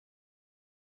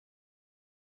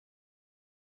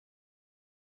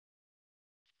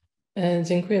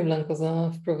Dziękuję, Blanko,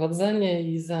 za wprowadzenie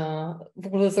i za w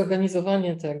ogóle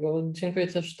zorganizowanie tego. Dziękuję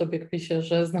też Tobie, Chrisie,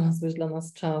 że znalazłeś dla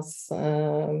nas czas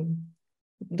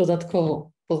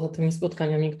dodatkowo, poza tymi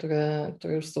spotkaniami, które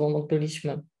już z Tobą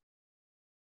odbyliśmy.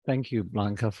 Thank you,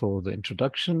 Blanca, for the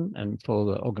introduction and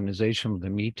for the organization of the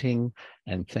meeting.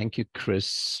 And thank you,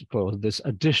 Chris, for this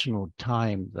additional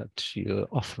time that you're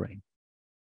offering.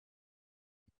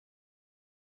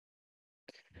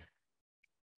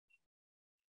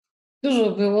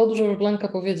 Dużo już Blanka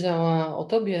powiedziała o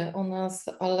Tobie, o nas,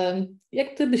 ale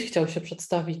jak Ty byś chciał się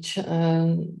przedstawić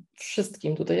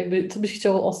wszystkim tutaj? Co byś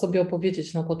chciał o sobie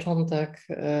opowiedzieć na początek,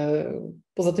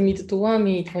 poza tymi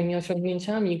tytułami, Twoimi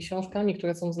osiągnięciami, książkami,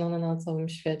 które są znane na całym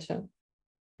świecie?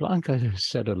 Blanca has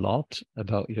said a lot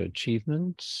about your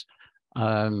achievements,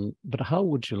 but how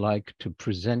would you like to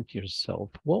present yourself?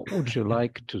 What would you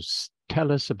like to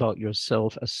tell us about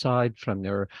yourself aside from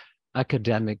your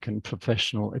academic and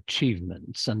professional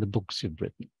achievements and the books you've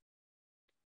written?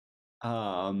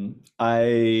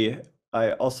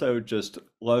 I also just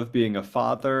love being a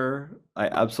father. I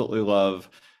absolutely love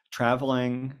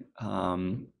traveling,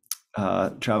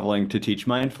 traveling to teach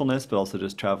mindfulness, but also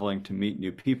just traveling to meet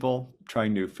new people,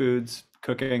 trying new foods,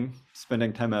 cooking,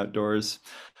 spending time outdoors,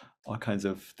 all kinds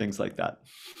of things like that.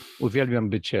 Uwielbiam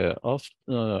bycie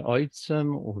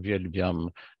ojcem, uwielbiam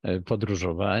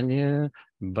podróżowanie,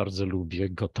 bardzo lubię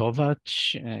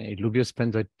gotować i lubię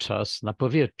spędzać czas na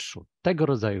powietrzu. Tego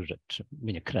rodzaju rzeczy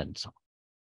mnie kręcą.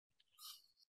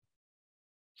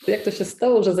 Jak to się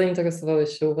stało, że zainteresowałeś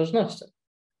się uważnością?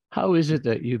 How is it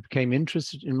that you became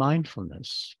interested in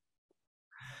mindfulness?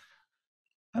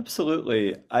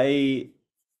 Absolutely.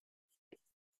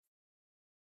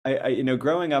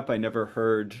 Growing up, I never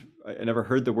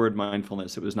heard the word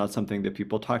mindfulness. It was not something that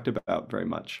people talked about very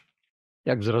much.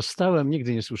 Jak wzrastałem,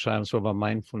 nigdy nie słyszałem słowa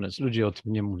mindfulness. Ludzie o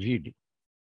tym nie mówili.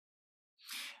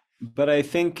 But I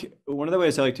think one of the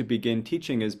ways I like to begin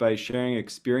teaching is by sharing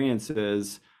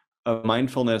experiences of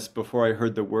mindfulness before I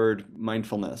heard the word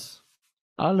mindfulness.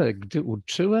 Ale gdy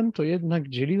uczyłem, to jednak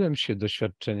dzieliłem się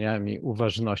doświadczeniami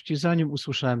uważności, zanim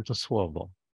usłyszałem to słowo.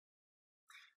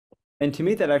 And to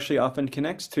me, that actually often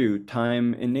connects to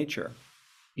time in nature.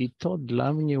 I to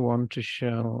dla mnie łączy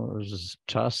się z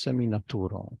czasem i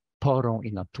naturą, porą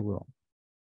i naturą.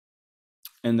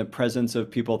 And the presence of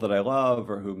people that I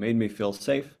love or who made me feel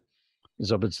safe.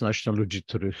 Z obecnością ludzi,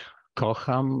 których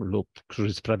kocham lub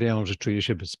którzy sprawiają, że czuję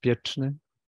się bezpieczny.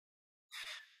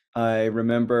 I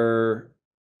remember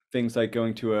things like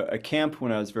going to a camp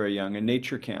when I was very young, a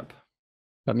nature camp.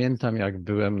 Pamiętam, jak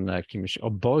byłem na jakimś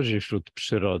obozie wśród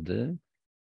przyrody.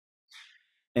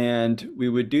 And we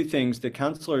would do things, the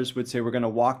counselors would say, we're going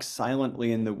to walk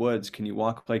silently in the woods. Can you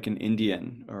walk like an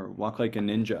Indian or walk like a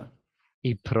ninja?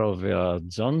 I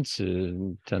prowadzący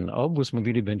ten obóz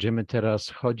mówili, będziemy teraz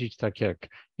chodzić tak jak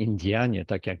Indianie,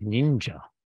 tak jak ninja.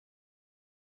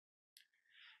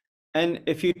 And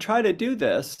if you try to do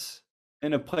this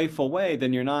in a playful way,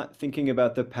 then you're not thinking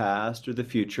about the past or the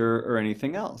future or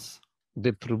anything else.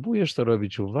 Gdy próbujesz to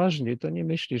robić uważnie, to nie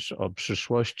myślisz o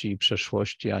przyszłości i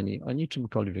przeszłości ani o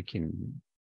niczymkolwiek innym.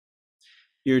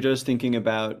 You're just thinking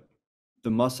about the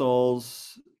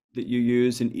muscles that you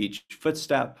use in each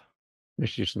footstep.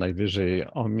 Myślisz najwyżej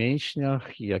o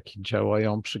mięśniach, jakie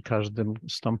działają przy każdym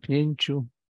stąpnięciu.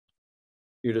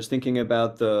 You're just thinking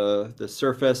about the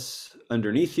surface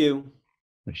underneath you.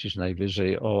 Myślisz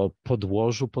najwyżej o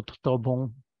podłożu pod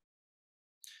tobą.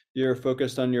 You're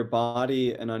focused on your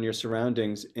body and on your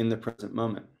surroundings in the present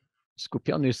moment.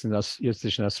 Skupiony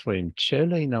jesteś na swoim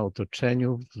ciele i na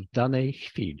otoczeniu w danej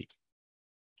chwili.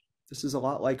 This is a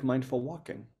lot like mindful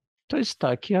walking. To jest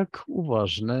tak jak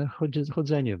uważne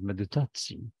chodzenie w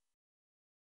medytacji.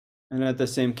 And at the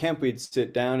same camp we'd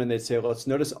sit down and they'd say, let's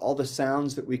notice all the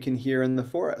sounds that we can hear in the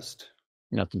forest.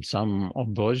 Na tym samym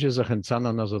obozie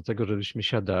zachęcano nas do tego, żebyśmy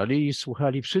siadali i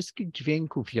słuchali wszystkich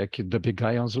dźwięków, jakie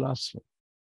dobiegają z lasu.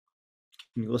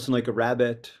 You listen like a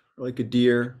rabbit or like a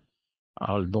deer.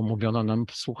 Albo mówiono nam,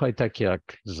 słuchaj tak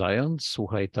jak zając,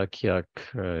 słuchaj tak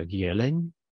jak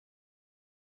jeleń.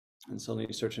 And suddenly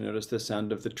you start to notice the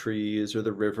sound of the trees or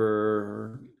the river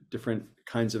or different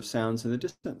kinds of sounds in the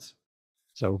distance.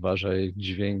 Zauważaj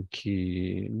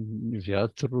dźwięki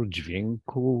wiatru,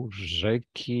 dźwięku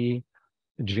rzeki,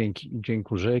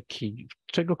 dźwięku rzeki,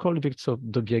 czegokolwiek, co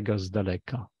dobiega z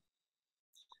daleka.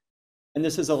 And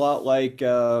this is a lot like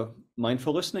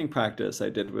mindful listening practice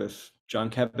I did with John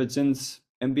Kabat-Zinn's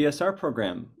MBSR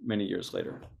program many years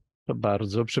later. To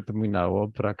bardzo przypominało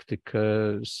praktykę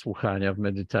słuchania w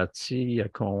medytacji,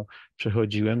 jaką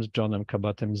przechodziłem z Johnem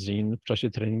Kabatem-Zinn w czasie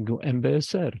treningu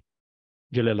MBSR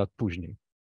wiele lat później.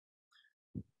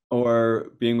 Or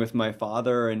being with my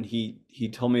father, and he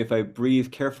told me if I breathe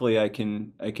carefully, I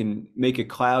can make a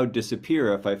cloud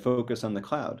disappear if I focus on the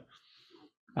cloud.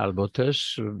 Albo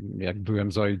też, jak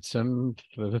byłem z ojcem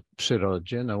w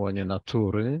przyrodzie, na łonie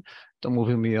natury, to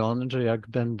mówił mi on, że jak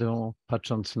będę,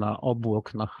 patrząc na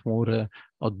obłok, na chmurę,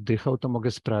 oddychał, to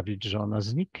mogę sprawić, że ona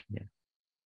zniknie.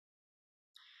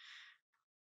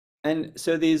 And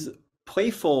so these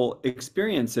playful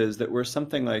experiences that were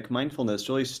something like mindfulness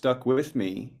really stuck with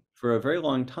me for a very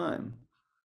long time.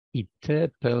 I te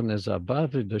pełne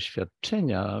zabawy,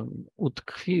 doświadczenia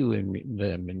utkwiły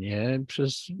we mnie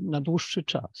na dłuższy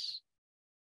czas.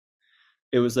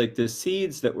 It was like the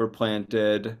seeds that were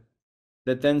planted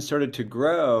that then started to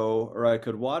grow, or I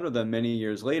could water them many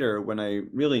years later when I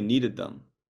really needed them.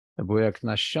 To było jak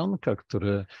nasionka,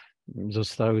 które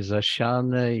zostały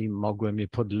zasiane i mogłem je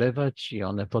podlewać i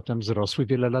one potem wzrosły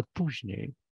wiele lat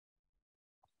później.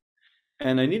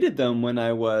 And I needed them when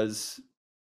I was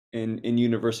in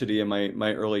university in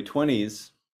my early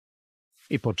 20s.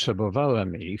 I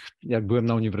potrzebowałem ich, jak byłem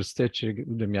na uniwersytecie,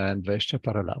 gdy miałem 20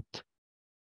 parę lat.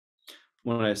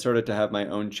 When I started to have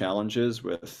my own challenges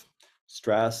with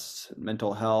stress,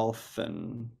 mental health,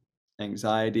 and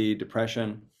anxiety,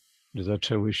 depression. Gdy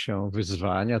zaczęły się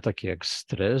wyzwania takie jak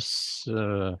stres,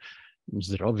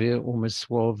 zdrowie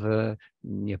umysłowe,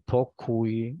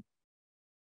 niepokój.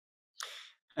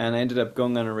 And I ended up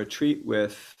going on a retreat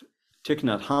with Thich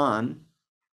Nhat Hanh.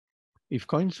 I w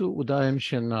końcu udałem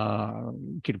się na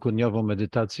kilkudniową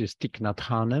medytację z Thich Nhat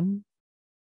Hanhem.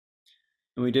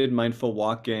 And we did mindful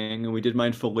walking, and we did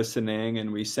mindful listening,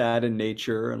 and we sat in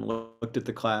nature and looked at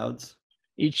the clouds.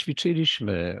 I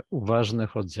ćwiczyliśmy uważne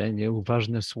chodzenie,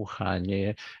 uważne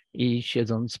słuchanie i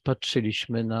siedząc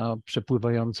patrzyliśmy na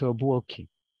przepływające obłoki.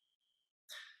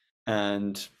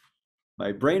 And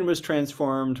my brain was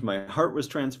transformed, my heart was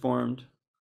transformed.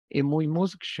 I mój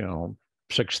mózg się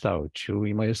przekształcił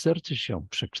i moje serce się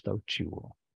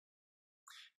przekształciło.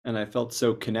 And I felt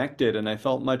so connected, and I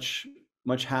felt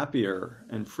much happier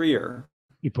and freer.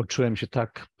 I poczułem się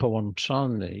tak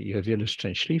połączony i o wiele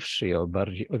szczęśliwszy i o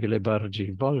wiele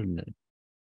bardziej wolny.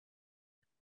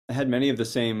 I had many of the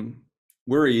same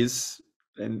worries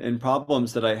and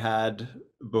problems that I had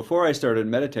before I started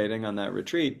meditating on that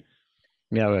retreat.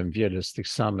 Miałem wiele z tych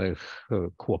samych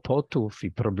kłopotów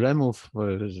i problemów,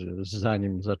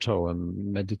 zanim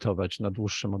zacząłem medytować na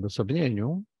dłuższym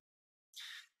odosobnieniu.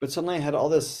 But suddenly I had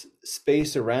all this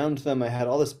space around them. I had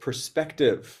all this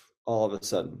perspective all of a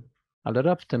sudden. Ale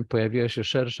raptem pojawiła się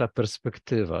szersza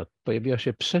perspektywa, pojawiła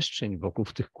się przestrzeń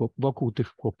wokół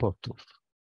tych kłopotów.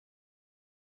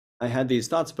 I had these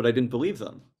thoughts, but I didn't believe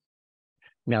them.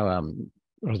 Miałam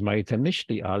rozmaite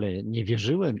myśli, ale nie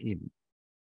wierzyłem im.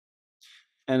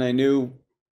 And I knew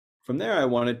from there I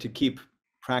wanted to keep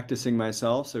practicing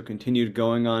myself, so continued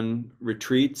going on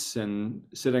retreats and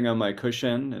sitting on my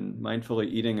cushion and mindfully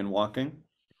eating and walking.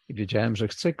 I wiedziałem, że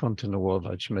chcę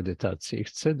kontynuować medytację i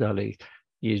chcę dalej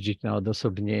jeździć na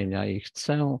odosobnienia i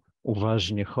chcę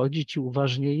uważnie chodzić i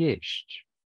uważnie jeść.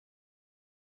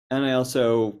 And I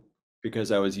also,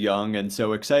 because I was young and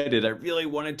so excited, I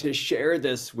really wanted to share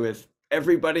this with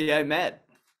everybody I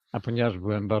met. A ponieważ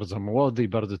byłem bardzo młody i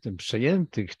bardzo tym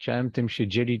przejęty, chciałem tym się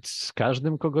dzielić z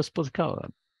każdym, kogo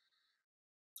spotkałem.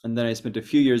 And then I spent a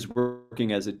few years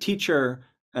working as a teacher,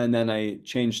 and then I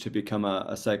changed to become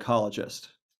a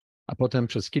psychologist. A potem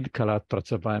przez kilka lat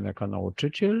pracowałem jako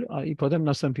nauczyciel, i potem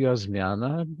nastąpiła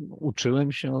zmiana.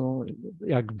 Uczyłem się,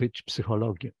 jak być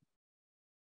psychologiem.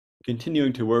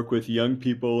 Continuing to work with young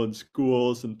people in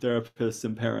schools and therapists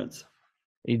and parents.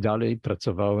 I dalej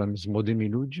pracowałem z młodymi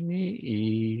ludźmi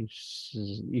i z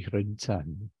ich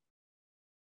rodzicami.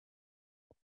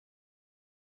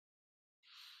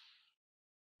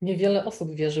 Niewiele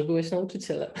osób wie, że byłeś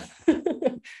nauczycielem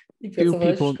i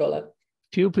pracowałeś w szkole.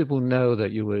 Few people know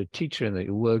that you were a teacher and that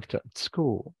you worked at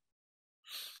school.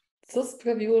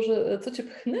 Co cię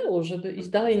pchnęło, żeby iść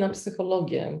dalej na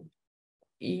psychologię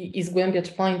i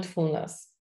zgłębiać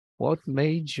mindfulness? What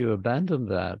made you abandon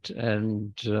that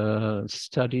and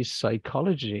study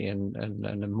psychology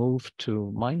and move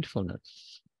to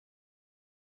mindfulness?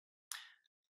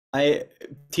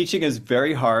 Teaching is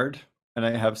very hard, and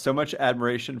I have so much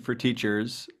admiration for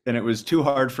teachers, and it was too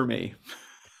hard for me.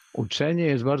 Uczenie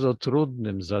jest bardzo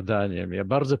trudnym zadaniem. Ja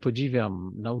bardzo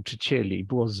podziwiam nauczycieli i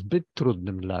było zbyt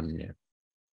trudnym dla mnie.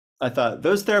 I thought,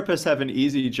 those therapists have an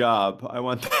easy job. I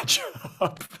want that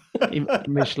job. I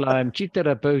myślałem, ci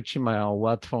terapeuci mają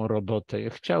łatwą robotę. Ja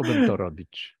chciałbym to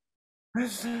robić.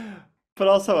 But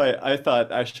also I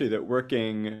thought actually that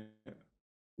working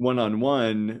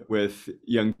one-on-one with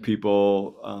young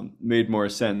people made more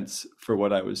sense for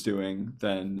what I was doing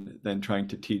than trying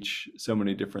to teach so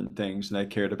many different things. And I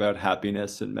cared about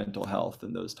happiness and mental health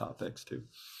and those topics too.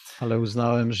 Ale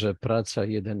uznałem, że praca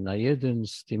 1 na 1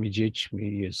 z tymi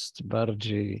dziećmi jest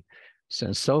bardziej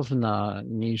sensowna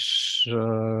niż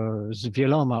z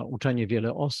wieloma, uczenie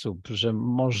wiele osób, że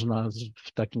można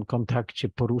w takim kontakcie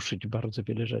poruszyć bardzo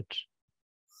wiele rzeczy.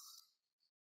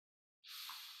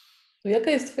 To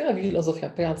jaka jest twoja filozofia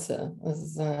pracy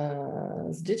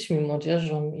z dziećmi,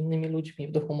 młodzieżą, innymi ludźmi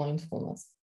w duchu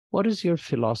mindfulness? What is your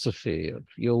philosophy of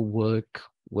your work,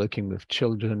 working with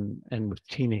children and with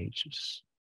teenagers?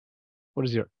 What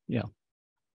is your,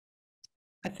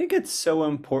 I think it's so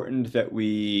important that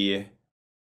we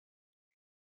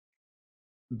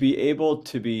be able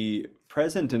to be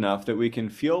present enough that we can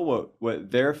feel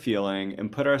what they're feeling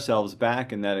and put ourselves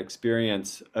back in that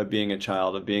experience of being a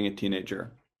child, of being a teenager.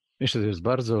 Myślę, że to jest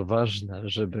bardzo ważne,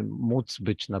 żeby móc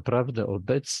być naprawdę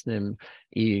obecnym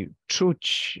i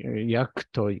czuć, jak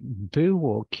to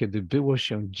było, kiedy było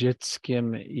się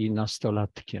dzieckiem i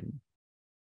nastolatkiem.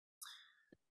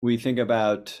 We think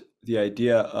about the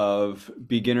idea of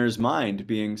beginner's mind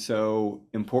being so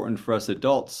important for us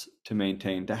adults to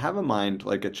maintain. To have a mind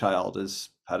like a child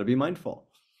is how to be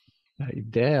mindful. Ta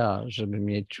idea, żeby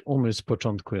mieć umysł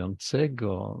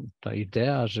początkującego, ta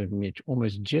idea, żeby mieć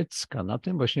umysł dziecka, na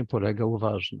tym właśnie polega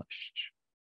uważność.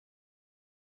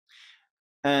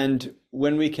 And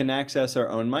when we can access our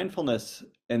own mindfulness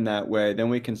in that way,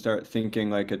 then we can start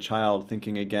thinking like a child,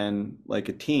 thinking again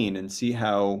like a teen, and see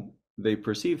how they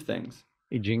perceive things.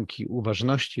 I dzięki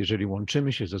uważności, jeżeli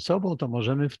łączymy się ze sobą, to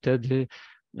możemy wtedy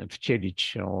wcielić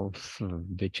się w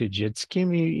bycie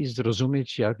dzieckiem i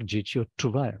zrozumieć, jak dzieci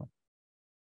odczuwają.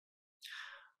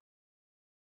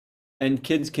 And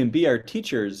kids can be our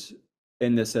teachers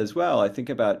in this as well. I think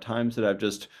about times that I've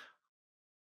just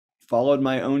followed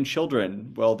my own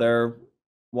children while they're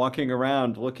walking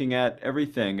around, looking at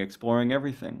everything, exploring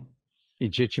everything. I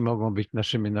dzieci mogą być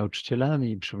naszymi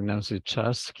nauczycielami. Przypominam sobie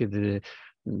czas, kiedy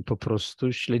po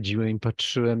prostu śledziłem i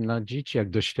patrzyłem na dzieci, jak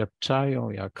doświadczają,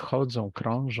 jak chodzą,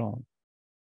 krążą.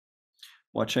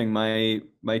 Watching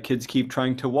my kids keep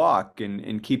trying to walk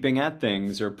and keeping at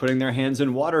things, or putting their hands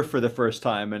in water for the first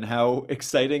time, and how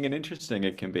exciting and interesting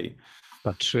it can be.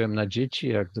 Patrzyłem na dzieci,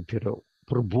 jak dopiero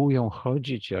próbują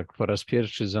chodzić, jak po raz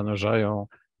pierwszy zanurzają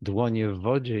dłonie w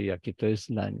wodzie, jakie to jest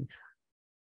dla nich.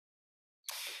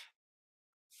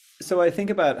 So I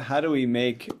think about how do we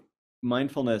make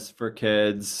mindfulness for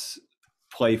kids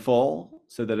playful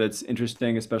so that it's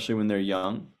interesting, especially when they're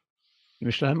young.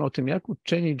 Myślałem o tym, jak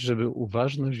uczynić, żeby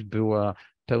uważność była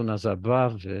pełna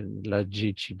zabawy dla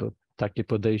dzieci, bo takie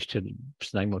podejście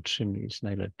z najmłodszymi jest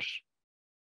najlepsze.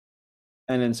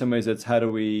 And in some ways it's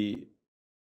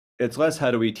less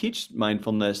how do we teach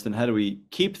mindfulness than how do we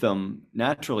keep them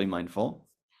naturally mindful.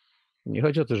 Nie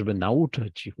chodzi o to, żeby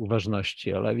nauczać ich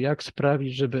uważności, ale jak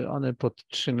sprawić, żeby one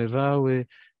podtrzymywały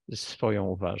swoją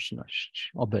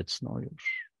uważność, obecną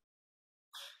już.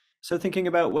 So thinking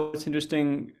about what's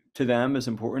interesting to them is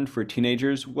important for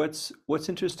teenagers. What's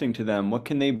interesting to them? What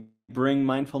can they bring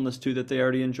mindfulness to that they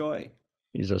already enjoy?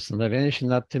 I zastanawianie się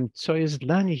nad tym, co jest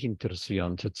dla nich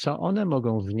interesujące, co one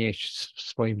mogą wnieść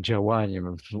swoim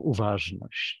działaniem w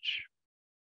uważność.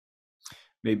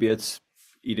 Maybe it's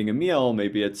eating a meal,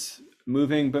 maybe it's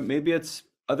moving, but maybe it's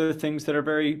other things that are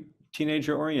very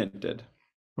teenager oriented.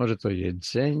 Może to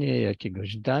jedzenie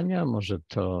jakiegoś dania, może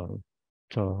to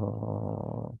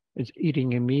it's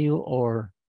eating a meal or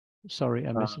sorry,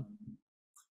 I missed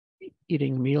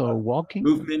eating a meal or walking?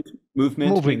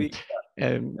 Movement maybe.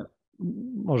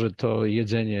 Może to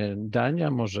jedzenie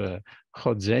dania, może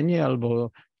chodzenie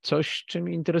albo coś, czym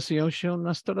interesują się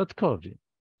nastolatkowie.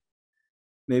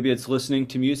 Maybe it's listening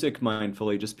to music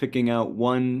mindfully, just picking out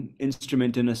one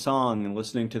instrument in a song and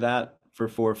listening to that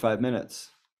for 4 or 5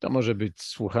 minutes. To może być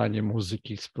słuchanie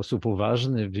muzyki w sposób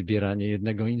uważny, wybieranie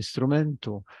jednego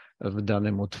instrumentu w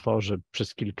danym utworze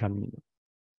przez kilka minut.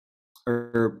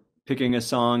 Or picking a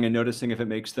song and noticing if it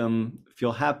makes them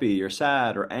feel happy or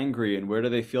sad or angry, and where do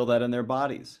they feel that in their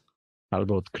bodies.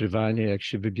 Albo odkrywanie, jak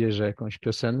się wybierze jakąś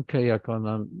piosenkę, jak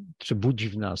ona, czy budzi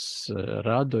w nas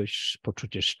radość,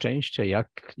 poczucie szczęścia,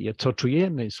 co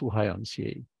czujemy słuchając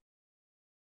jej.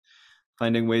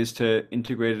 Finding ways to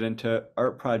integrate it into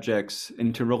art projects,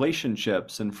 into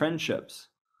relationships and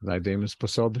friendships. Znajdujemy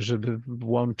sposoby, żeby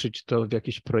włączyć to w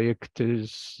jakieś projekty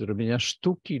z robienia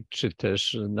sztuki, czy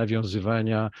też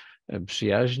nawiązywania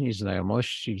przyjaźni,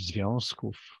 znajomości,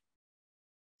 związków.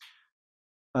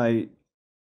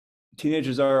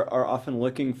 teenagers are often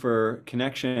looking for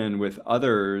connection with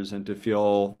others and to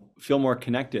feel more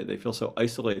connected. They feel so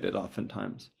isolated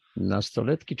oftentimes.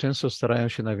 Nastoletki często starają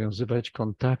się nawiązywać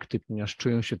kontakty, ponieważ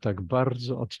czują się tak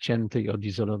bardzo odcięte i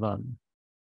odizolowane.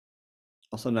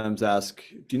 I'll sometimes ask,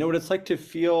 do you know what it's like to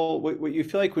feel what you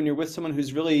feel like when you're with someone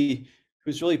who's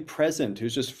really present,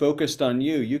 who's just focused on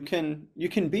you? You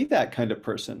can be that kind of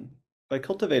person by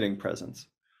cultivating presence.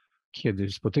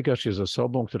 Kiedy spotykasz się z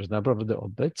osobą, która jest naprawdę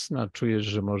obecna, czujesz,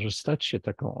 że możesz stać się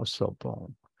taką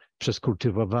osobą przez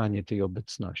kultywowanie tej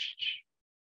obecności.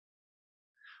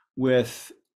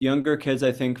 With younger kids,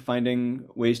 I think finding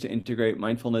ways to integrate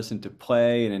mindfulness into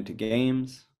play and into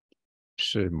games.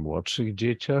 Przy młodszych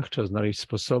dzieciach trzeba znaleźć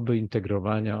sposoby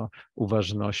integrowania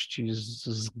uważności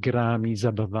z grami,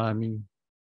 zabawami.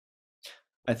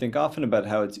 I think often about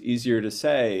how it's easier to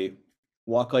say,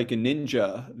 walk like a ninja,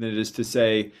 than it is to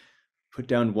say, put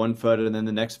down one foot and then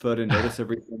the next foot and notice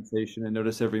every sensation and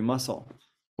notice every muscle.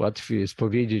 Łatwiej jest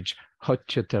powiedzieć,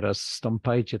 chodźcie teraz,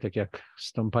 stąpajcie tak jak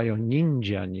stąpają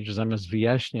ninja, niż zamiast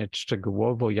wyjaśniać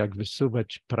szczegółowo, jak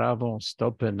wysuwać prawą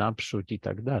stopę naprzód i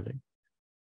tak dalej.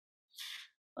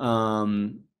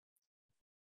 One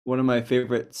of my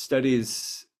favorite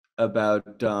studies about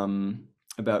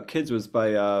kids was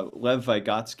by Lev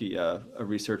Vygotsky, a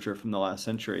researcher from the last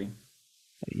century.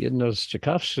 Jedno z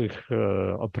ciekawszych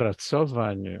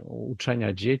opracowań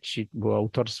uczenia dzieci było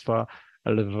autorstwa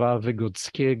Lwa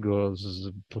Wygockiego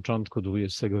z początku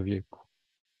XX wieku.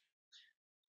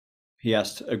 He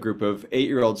asked a group of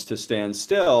 8-year-olds to stand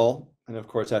still, and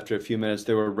of course after a few minutes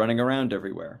they were running around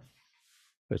everywhere.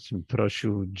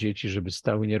 Prosił dzieci, żeby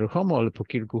stały nieruchomo, ale po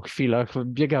kilku chwilach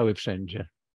biegały wszędzie.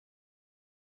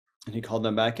 And he called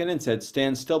them back in and said,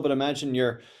 stand still, but imagine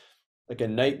you're like a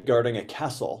knight guarding a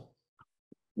castle.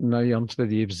 No i on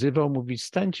wtedy je wzywał, mówi,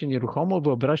 stańcie nieruchomo,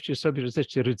 wyobraźcie sobie, że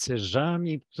jesteście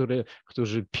rycerzami,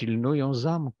 którzy pilnują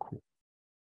zamku.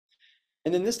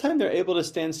 And then this time they're able to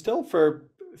stand still for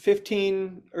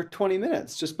 15 or 20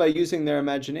 minutes just by using their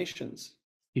imaginations.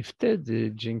 I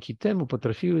wtedy dzięki temu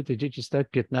potrafiły te dzieci stać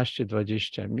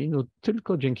 15-20 minut,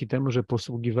 tylko dzięki temu, że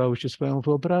posługiwały się swoją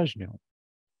wyobraźnią.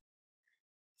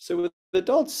 So with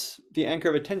adults, the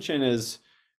anchor of attention is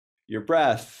your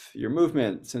breath, your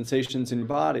movement, sensations in your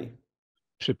body.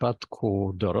 W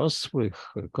przypadku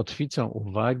dorosłych kotwicą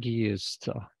uwagi jest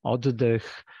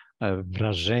oddech,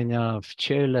 wrażenia w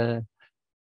ciele.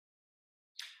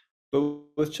 But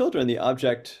with children, the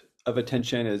object of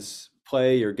attention is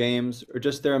play or games or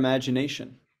just their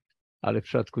imagination. Ale w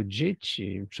przypadku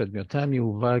dzieci przedmiotami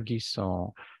uwagi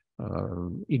są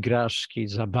igraszki,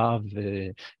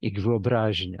 zabawy, ich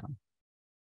wyobraźnia.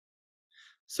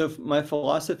 So my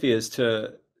philosophy is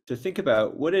to think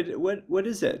about what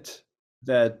is it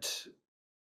that,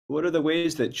 what are the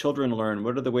ways that children learn?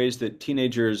 What are the ways that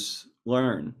teenagers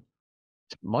learn?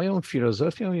 Moją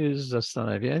filozofią jest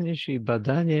zastanawianie się i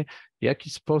badanie, w jaki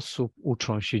sposób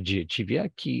uczą się dzieci, w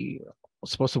jaki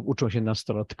sposób uczą się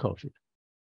nastolatkowie.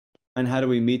 And how do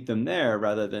we meet them there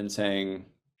rather than saying,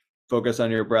 focus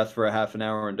on your breath for a half an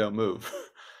hour and don't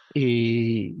move?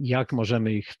 I jak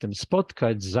możemy ich w tym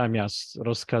spotkać, zamiast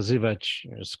rozkazywać,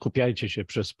 skupiajcie się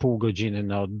przez pół godziny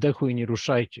na oddechu i nie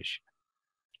ruszajcie się.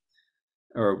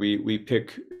 Or we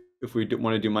pick, if we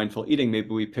want to do mindful eating,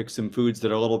 maybe we pick some foods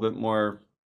that are a little bit more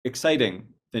exciting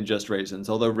than just raisins,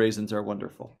 although raisins are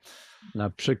wonderful. Na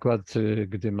przykład,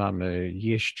 gdy mamy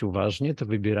jeść uważnie, to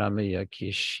wybieramy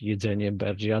jakieś jedzenie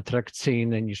bardziej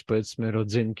atrakcyjne niż powiedzmy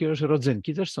rodzynki, chociaż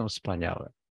rodzynki też są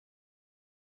wspaniałe.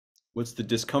 What's the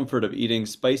discomfort of eating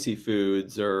spicy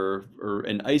foods or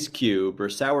an ice cube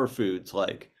or sour foods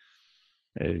like?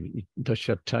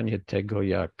 Doświadczanie tego,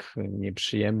 jak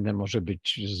nieprzyjemne może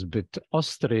być zbyt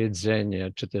ostre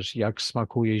jedzenie, czy też jak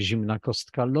smakuje zimna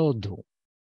kostka lodu.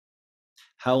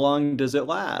 How long does it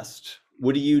last?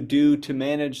 What do you do to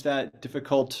manage that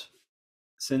difficult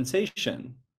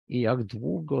sensation? I jak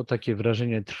długo takie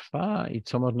wrażenie trwa i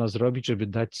co można zrobić, żeby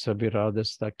dać sobie radę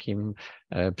z takim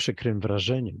przykrym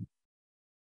wrażeniem?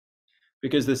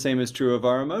 Because the same is true of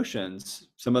our emotions.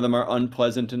 Some of them are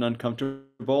unpleasant and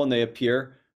uncomfortable and they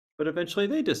appear, but eventually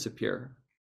they disappear.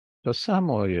 To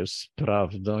samo jest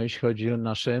prawdą, jeśli chodzi o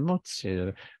nasze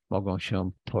emocje. Mogą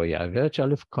się pojawiać,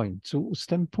 ale w końcu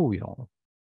ustępują.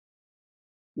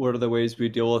 What are the ways we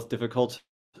deal with difficult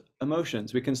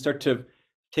emotions? We can start to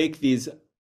take these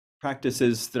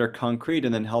practices that are concrete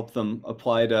and then help them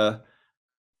apply to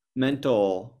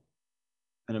mental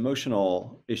and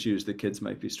emotional issues that kids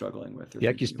might be struggling with. W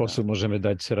jaki sposób możemy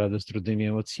dać sobie radę z trudnymi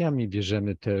emocjami?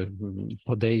 Bierzemy te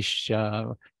podejścia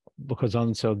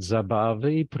pochodzące od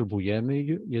zabawy i próbujemy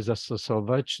je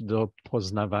zastosować do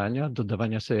poznawania, do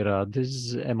dawania sobie rady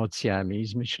z emocjami,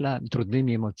 z myślami,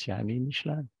 trudnymi emocjami i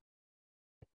myślami.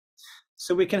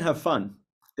 So we can have fun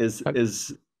is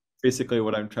basically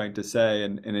what I'm trying to say,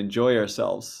 and enjoy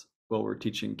ourselves while we're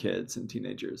teaching kids and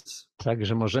teenagers.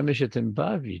 Także możemy się tym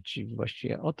bawić i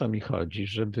właściwie o to mi chodzi,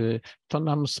 żeby to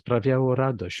nam sprawiało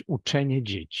radość, uczenie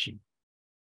dzieci.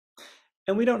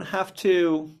 And we don't have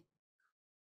to,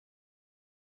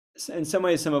 in some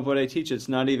ways, some of what I teach, it's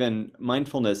not even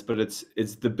mindfulness, but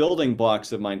it's the building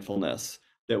blocks of mindfulness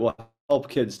that will help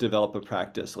kids develop a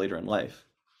practice later in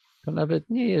life. To nawet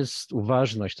nie jest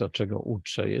uważność to, czego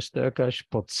uczę. Jest to jakaś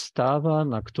podstawa,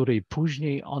 na której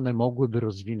później one mogłyby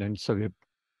rozwinąć sobie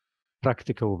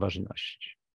praktykę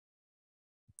uważności.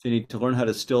 They need to learn how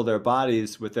to still their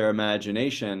bodies with their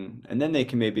imagination, and then they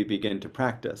can maybe begin to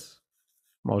practice.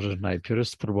 Możesz najpierw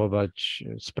spróbować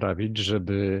sprawić,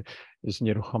 żeby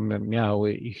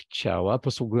znieruchomiały ich ciała,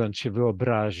 posługując się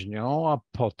wyobraźnią, a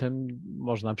potem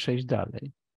można przejść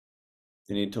dalej.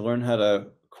 They need to learn how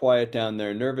to quiet down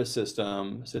their nervous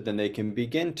system so then they can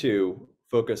begin to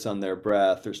focus on their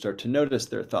breath or start to notice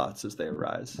their thoughts as they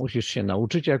arise. Musisz się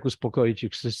nauczyć, jak uspokoić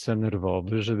ich system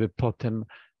nerwowy, żeby potem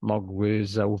mogły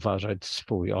zauważać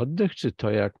swój oddech, czy to,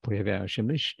 jak pojawiają się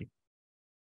myśli.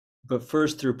 But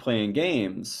first, through playing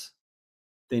games,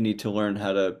 they need to learn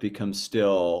how to become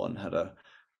still and how to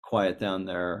quiet down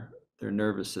their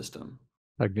nervous system.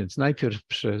 Tak więc najpierw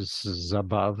przez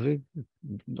zabawy,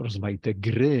 rozmaite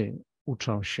gry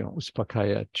uczą się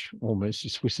uspokajać umysł i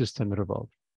swój system nerwowy.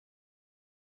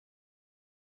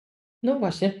 No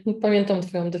właśnie, pamiętam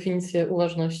Twoją definicję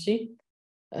uważności,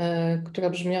 która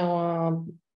brzmiała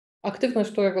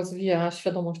aktywność, która rozwija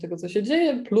świadomość tego, co się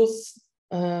dzieje, plus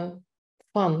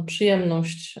fun,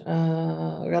 przyjemność,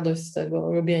 radość z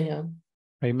tego robienia.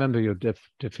 I remember your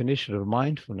definition of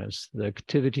mindfulness, the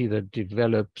activity that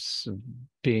develops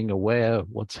being aware of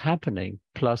what's happening,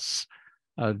 plus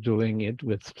doing it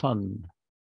with fun.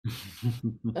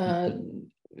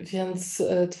 Więc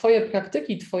Twoje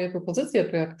praktyki, Twoje propozycje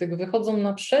praktyk wychodzą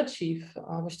naprzeciw,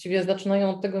 a właściwie zaczynają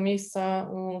od tego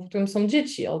miejsca, w którym są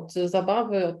dzieci, od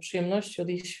zabawy, od przyjemności, od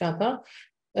ich świata,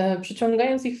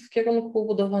 przyciągając ich w kierunku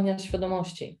budowania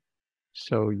świadomości.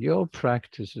 So your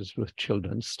practices with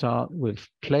children start with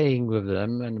playing with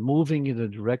them and moving in the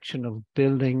direction of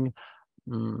building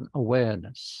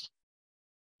awareness.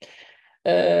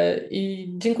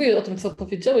 I dziękuję o tym, co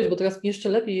powiedziałeś, bo teraz jeszcze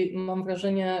lepiej, mam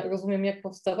wrażenie, rozumiem, jak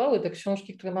powstawały te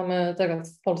książki, które mamy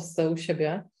teraz w Polsce u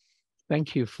siebie.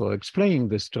 Thank you for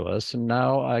explaining this to us. And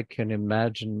now I can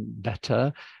imagine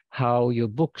better how your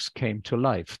books came to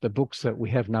life, the books that we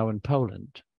have now in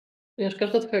Poland. Ponieważ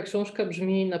każda Twoja książka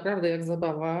brzmi naprawdę jak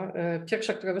zabawa.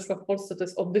 Pierwsza, która wyszła w Polsce, to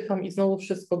jest Oddycham i znowu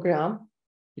wszystko gra.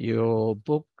 Your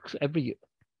book, every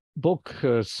book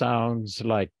sounds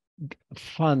like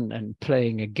fun and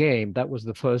playing a game. That was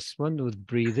the first one with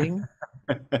breathing.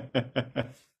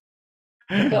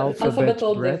 Alfabet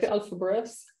oddechy,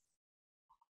 alphabets.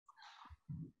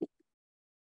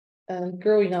 And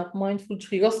growing up mindful,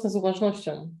 czyli rosnę z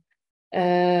uważnością.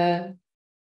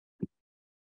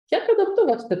 Jak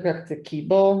adaptować te praktyki?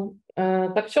 Bo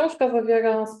ta książka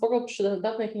zawiera sporo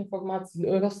przydatnych informacji,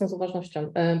 rosnę z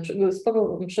uważnością,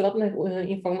 sporo przydatnych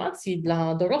informacji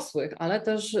dla dorosłych, ale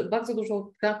też bardzo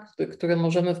dużo praktyk, które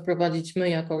możemy wprowadzić my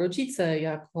jako rodzice,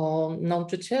 jako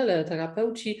nauczyciele,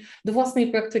 terapeuci do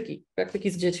własnej praktyki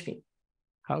z dziećmi.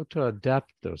 How to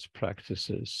adapt those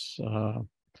practices?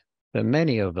 There are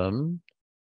many of them.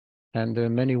 And there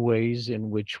are many ways in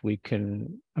which we can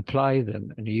apply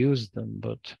them and use them,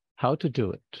 but how to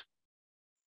do it?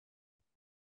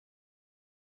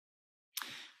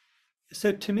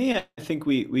 So to me, I think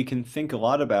we can think a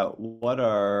lot about what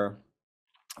are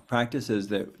practices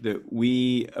that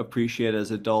we appreciate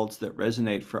as adults that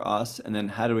resonate for us, and then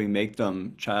how do we make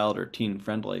them child or teen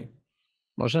friendly?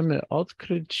 Możemy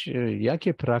odkryć,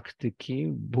 jakie praktyki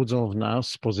budzą w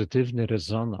nas pozytywny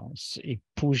rezonans i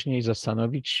później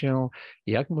zastanowić się,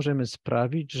 jak możemy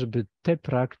sprawić, żeby te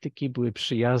praktyki były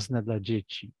przyjazne dla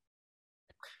dzieci.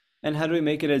 And how do we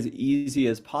make it as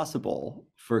easy as possible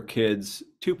for kids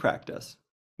to practice?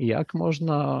 I jak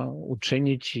można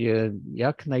uczynić je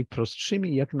jak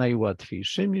najprostszymi, jak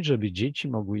najłatwiejszymi, żeby dzieci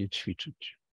mogły je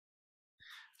ćwiczyć.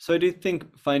 So I do think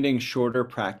finding shorter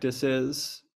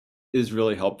practices is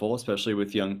really helpful, especially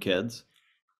with young kids.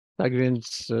 Tak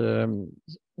więc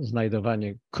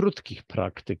znajdowanie krótkich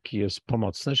praktyk jest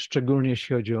pomocne, szczególnie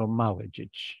jeśli chodzi o małe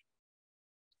dzieci.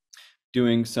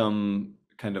 Doing some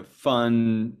kind of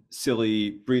fun,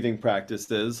 silly breathing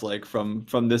practices, like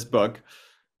from this book,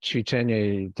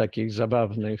 ćwiczenie takich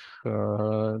zabawnych,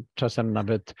 czasem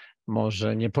nawet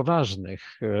może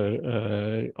niepoważnych,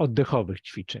 oddechowych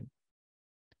ćwiczeń.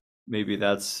 Maybe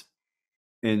that's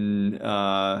in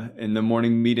the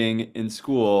morning meeting in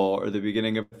school, or the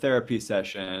beginning of a therapy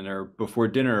session, or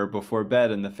before dinner, or before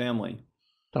bed in the family.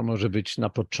 To może być na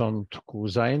początku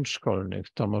zajęć szkolnych,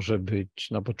 to może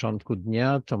być na początku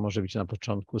dnia, to może być na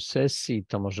początku sesji,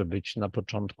 to może być na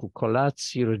początku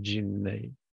kolacji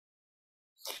rodzinnej.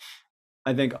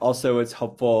 I think also it's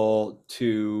helpful to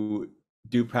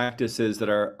do practices that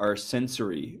are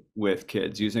sensory with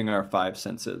kids, using our five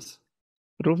senses.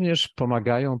 Również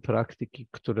pomagają praktyki,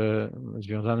 które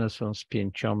związane są z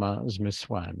 5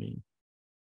 zmysłami.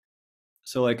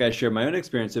 So like I share my own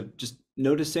experience of just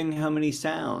noticing how many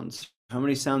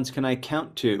sounds can I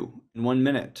count to in 1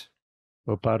 minute? W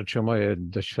oparciu o moje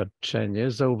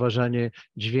doświadczenie, zauważanie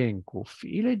dźwięków.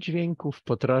 Ile dźwięków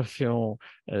potrafią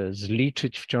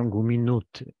zliczyć w ciągu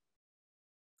minuty?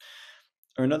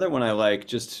 Or another one I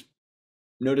like, just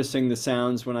noticing the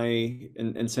sounds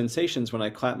and sensations when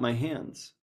I clap my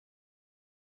hands.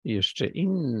 I jeszcze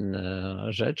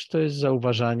inna rzecz to jest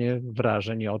zauważanie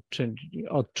wrażeń i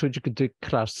odczuć, gdy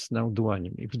klasnę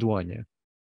dłońmi w dłonie.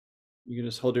 You can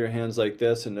just hold your hands like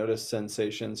this and notice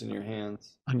sensations in your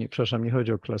hands. A nie, przepraszam, nie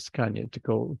chodzi o klaskanie,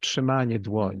 tylko utrzymanie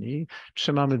dłoni.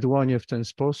 Trzymamy dłonie w ten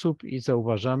sposób i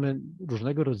zauważamy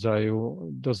różnego rodzaju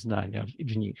doznania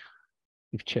w nich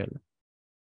i w ciele.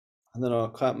 And then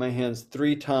I'll clap my hands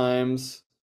 3 times.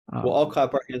 We'll all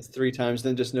clap our hands 3 times,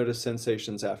 then just notice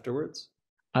sensations afterwards.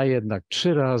 A jednak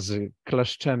 3 razy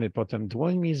klaszczemy potem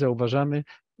dłońmi i zauważamy,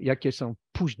 jakie są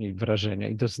później wrażenia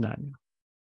i doznania.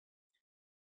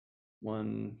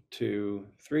 1, 2,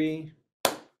 3.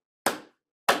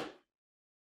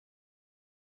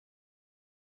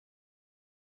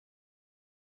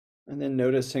 And then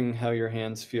noticing how your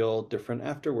hands feel different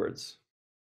afterwards.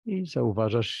 I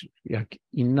zauważasz, jak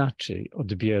inaczej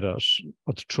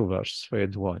odczuwasz swoje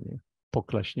dłonie po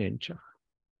klaśnięciach.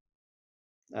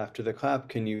 After the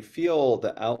clap, can you feel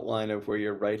the outline of where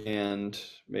your right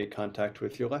hand made contact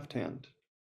with your left hand?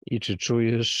 I czy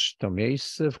czujesz to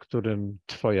miejsce, w którym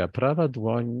twoja prawa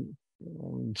dłoń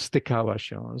stykała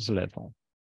się z lewą?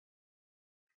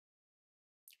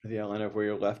 The outline of where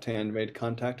your left hand made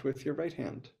contact with your right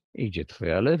hand. I gdzie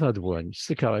twoja lewa dłoń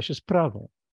stykała się z prawą?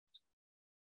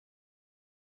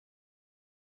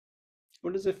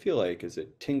 What does it feel like? Is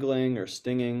it tingling or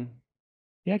stinging?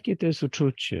 Jakie to jest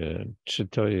uczucie? Czy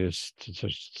to jest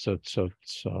coś,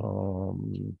 co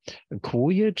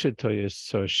kłuje, czy to jest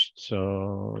coś,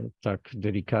 co tak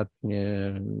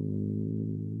delikatnie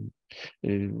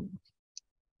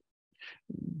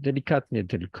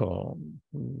tylko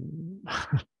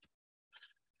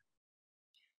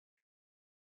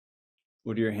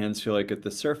What do your hands feel like at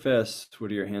the surface? What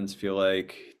do your hands feel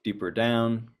like deeper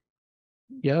down?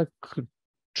 Jak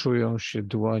czują się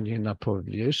dłonie na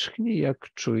powierzchni,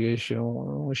 jak czuje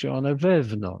się one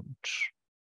wewnątrz?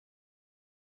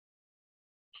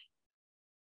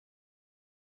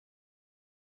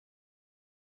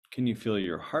 Can you feel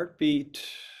your heartbeat?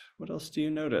 What else do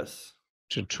you notice?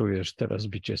 Czy czujesz teraz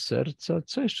bicie serca?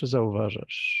 Co jeszcze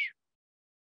zauważasz?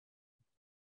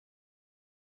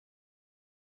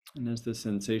 And as the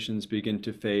sensations begin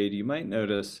to fade, you might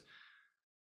notice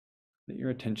that your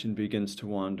attention begins to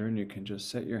wander and you can just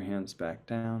set your hands back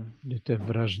down. Gdy te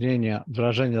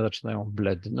wrażenia zaczynają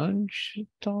blednąć,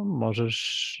 to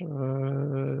możesz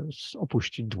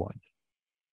opuścić dłoń.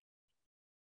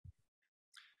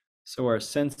 So our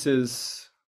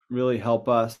senses really help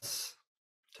us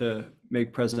to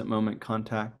make present moment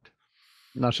contact.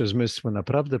 Nasze zmysły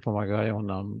naprawdę pomagają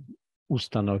nam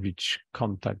ustanowić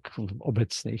kontakt w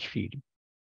obecnej chwili.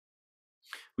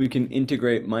 We can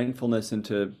integrate mindfulness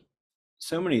into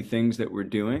so many things that we're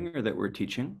doing or that we're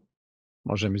teaching.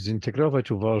 Możemy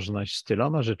zintegrować uważność z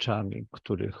tyloma rzeczami,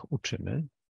 których uczymy.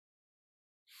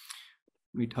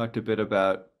 We talked a bit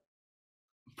about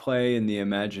play and the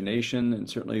imagination,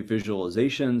 and certainly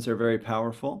visualizations are very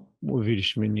powerful.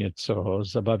 Mówiliśmy nieco o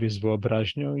zabawie z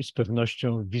wyobraźnią i z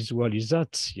pewnością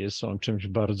wizualizacje są czymś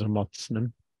bardzo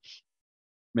mocnym.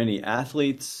 Many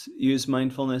athletes use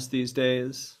mindfulness these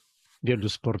days. Wielu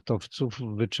sportowców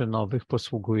wyczynowych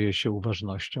posługuje się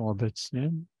uważnością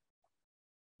obecnie.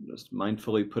 Just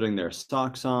mindfully putting their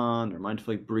socks on or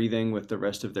mindfully breathing with the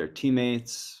rest of their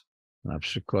teammates. Na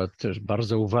przykład też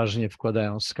bardzo uważnie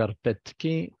wkładają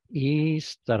skarpetki i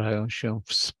starają się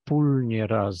wspólnie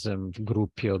razem w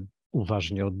grupie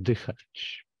uważnie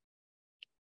oddychać.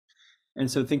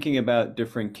 And so thinking about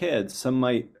different kids,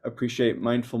 some might appreciate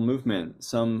mindful movement,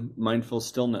 some mindful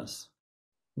stillness.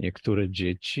 Niektóre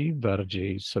dzieci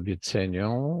bardziej sobie cenią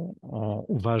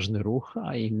uważny ruch,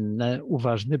 a inne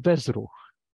uważny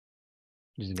bezruch.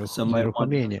 Some might want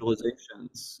Znieruchomienie.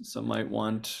 visualizations, some might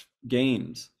want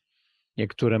games.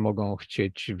 Niektóre mogą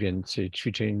chcieć więcej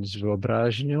ćwiczeń z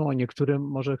wyobraźnią, a niektóre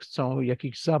może chcą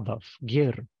jakichś zabaw,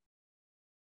 gier.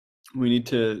 We need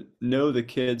to know the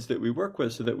kids that we work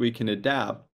with so that we can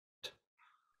adapt.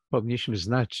 Powinniśmy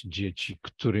znać dzieci,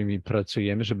 którymi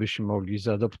pracujemy, żebyśmy mogli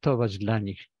zaadoptować dla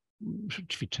nich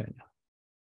ćwiczenia.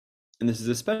 And this is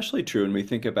especially true when we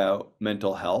think about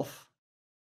mental health.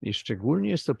 I szczególnie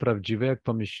jest to prawdziwe, jak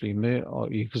pomyślimy o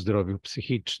ich zdrowiu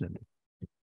psychicznym.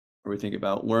 Or we think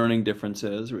about learning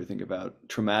differences, or we think about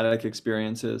traumatic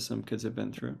experiences some kids have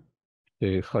been through.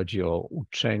 Gdy chodzi o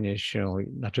uczenie się,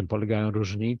 na czym polegają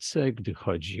różnice, gdy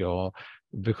chodzi o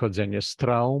wychodzenie z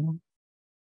traum.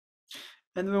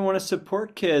 And then we want to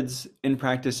support kids in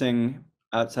practicing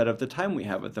outside of the time we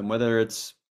have with them, whether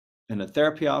it's in a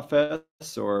therapy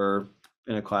office or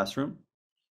in a classroom.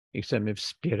 I chcemy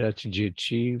wspierać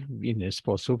dzieci w inny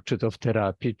sposób, czy to w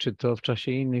terapii, czy to w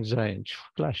czasie innych zajęć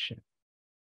w klasie.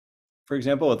 For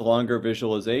example, with longer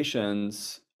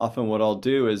visualizations, often what I'll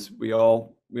do is we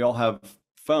all have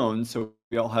phones, so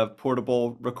we all have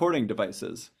portable recording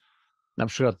devices. Na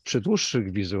przykład przy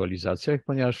dłuższych wizualizacjach,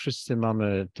 ponieważ wszyscy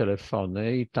mamy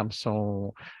telefony i tam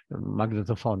są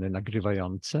magnetofony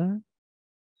nagrywające.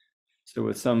 So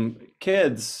with some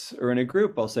kids or in a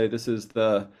group, I'll say this is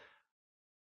the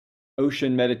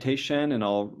ocean meditation and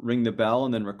I'll ring the bell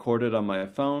and then record it on my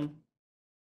phone.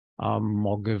 A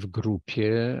mogę w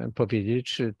grupie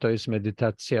powiedzieć, czy to jest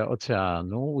medytacja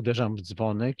oceanu, uderzam w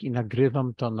dzwonek i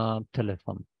nagrywam to na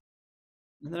telefon.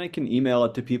 And then I can email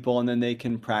it to people and then they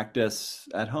can practice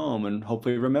at home and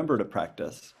hopefully remember to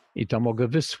practice. I to mogę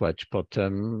wysłać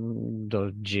potem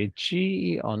do dzieci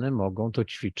i one mogą to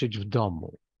ćwiczyć w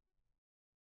domu.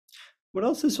 What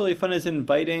else is really fun is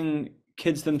inviting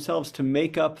kids themselves to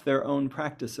make up their own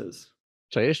practices.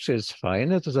 Co jeszcze jest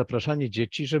fajne, to zapraszanie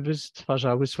dzieci, żeby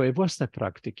stwarzały swoje własne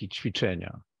praktyki,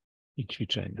 ćwiczenia.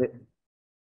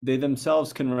 They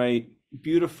themselves can write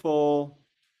beautiful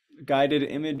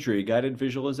guided imagery, guided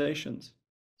visualizations.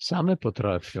 Same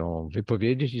potrafią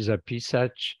wypowiedzieć i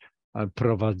zapisać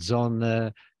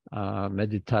prowadzone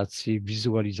medytacje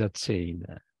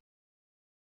wizualizacyjne.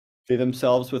 They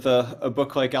themselves with a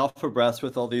book like Alpha Breath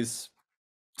with all these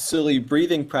silly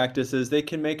breathing practices, they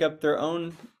can make up their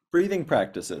own breathing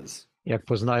practices. Jak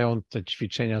poznają te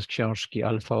ćwiczenia z książki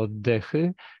Alfa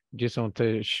Oddechy, gdzie są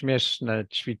te śmieszne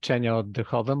ćwiczenia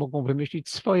oddechowe, mogą wymyślić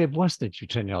swoje własne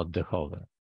ćwiczenia oddechowe.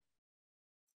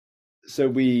 So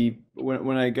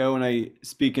when I go and I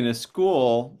speak in a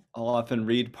school, I'll often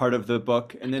read part of the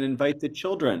book and then invite the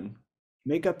children,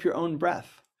 make up your own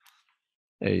breath.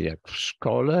 Jak w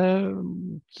szkole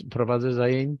prowadzę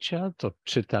zajęcia, to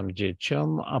czytam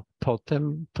dzieciom, a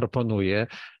potem proponuję,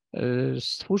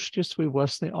 stwórzcie swój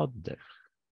własny oddech.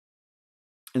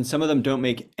 And some of them don't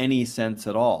make any sense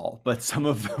at all, but some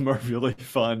of them are really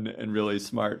fun and really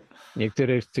smart.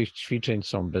 Niektóre z tych ćwiczeń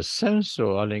są bez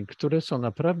sensu, ale niektóre są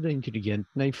naprawdę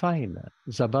inteligentne i fajne,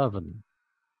 zabawne.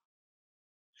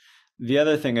 The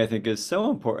other thing I think is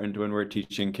so important when we're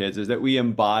teaching kids is that we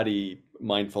embody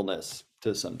mindfulness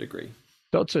to some degree.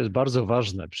 To, co jest bardzo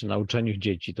ważne przy nauczaniu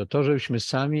dzieci, to to, żebyśmy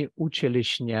sami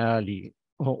ucieleśniali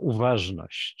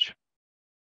uważność.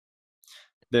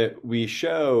 That we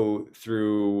show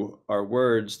through our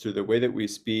words, through the way that we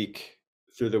speak,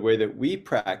 through the way that we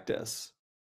practice,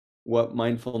 what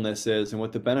mindfulness is and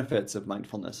what the benefits of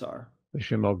mindfulness are.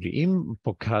 Byśmy mogli im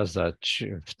pokazać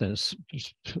w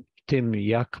tym,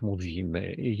 jak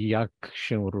mówimy, jak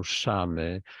się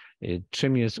ruszamy,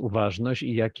 czym jest uważność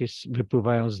i jakie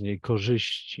wypływają z niej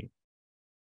korzyści.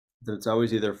 That it's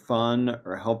always either fun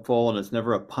or helpful and it's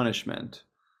never a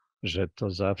punishment. Że to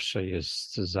zawsze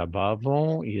jest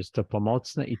zabawą i jest to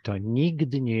pomocne i to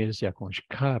nigdy nie jest jakąś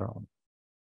karą.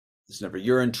 It's never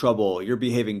you're in trouble, you're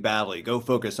behaving badly, go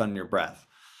focus on your breath.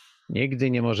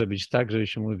 Nigdy nie może być tak,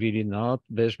 żebyśmy mówili, no,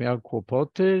 będziesz miał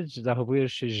kłopoty,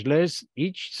 zachowujesz się źle,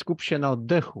 idź, skup się na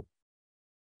oddechu.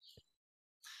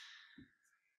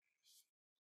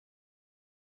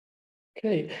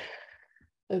 Okej.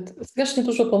 Strasznie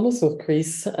dużo pomysłów,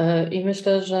 Chris, i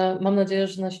myślę, że mam nadzieję,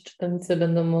 że nasi czytelnicy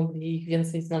będą mogli ich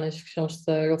więcej znaleźć w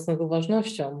książce Rosnąć z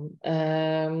uważnością.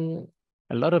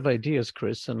 A lot of ideas,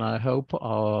 Chris, and I hope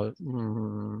our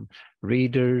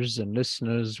readers and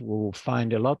listeners will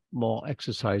find a lot more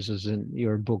exercises in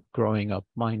your book, Growing Up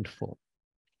Mindful.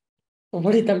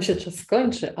 Powoli tam się czas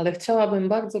skończy, ale chciałabym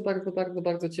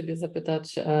bardzo Ciebie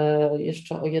zapytać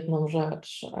jeszcze o jedną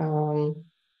rzecz.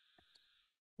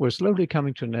 we're slowly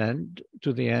coming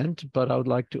to the end, but I would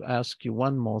like to ask you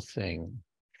one more thing.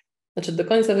 Znaczy do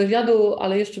końca wywiadu,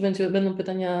 ale jeszcze będą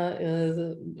pytania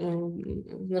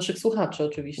naszych słuchaczy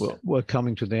oczywiście. We're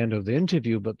coming to the end of the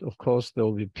interview, but of course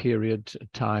there will be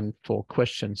time for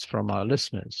questions from our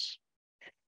listeners.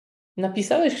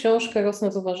 Napisałeś książkę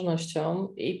Rosnę z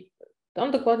uważnością i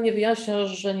tam dokładnie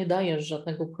wyjaśniasz, że nie dajesz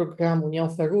żadnego programu, nie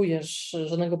oferujesz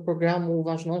żadnego programu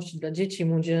uważności dla dzieci i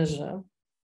młodzieży.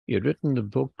 You've written the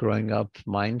book Growing Up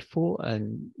Mindful,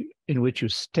 and in which you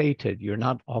stated you're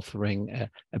not offering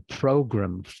a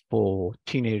program for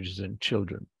teenagers and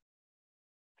children.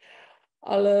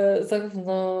 Ale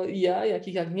zarówno ja, jak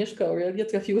i Agnieszka Aurelia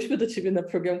trafiłyśmy do ciebie na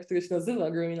program, który się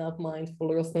nazywa Growing Up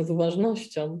Mindful, Rosnę z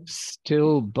uważnością.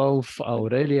 Still, both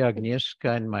Aurelia,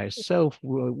 Agnieszka, and myself,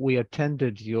 we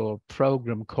attended your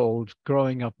program called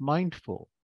Growing Up Mindful.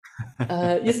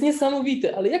 Jest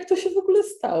niesamowity, ale jak to się w ogóle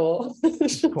stało?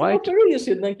 Oferujesz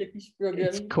jednak jakiś program.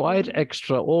 It's quite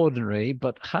extraordinary,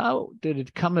 but how did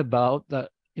it come about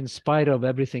that in spite of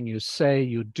everything you say,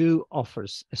 you do offer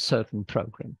a certain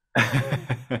program?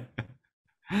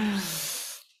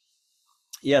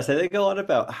 Yes, I think a lot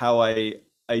about how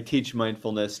I teach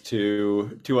mindfulness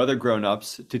to other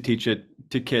grown-ups, to teach it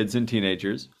to kids and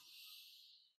teenagers.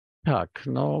 Tak,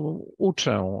 no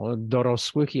uczę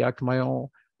dorosłych, jak mają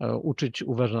uczyć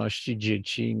uważności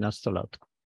dzieci i nastolatków.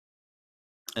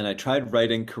 And I tried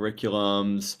writing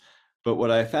curriculums, but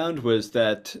what I found was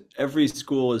that every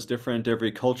school is different,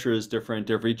 every culture is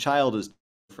different, every child is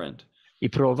different. I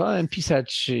próbowałem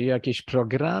pisać jakieś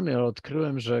programy, ale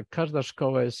odkryłem, że każda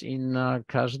szkoła jest inna,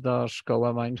 każda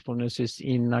szkoła mindfulness jest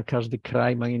inna, każdy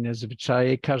kraj ma inne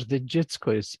zwyczaje, każde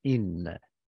dziecko jest inne.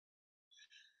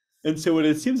 And so what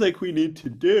it seems like we need to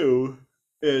do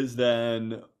is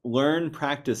then learn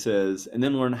practices and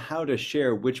then learn how to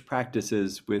share which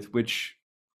practices with which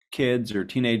kids or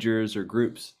teenagers or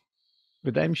groups.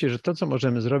 Wydaje mi się, że to, co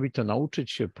możemy zrobić, to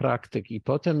nauczyć się praktyk i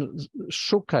potem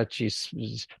szukać i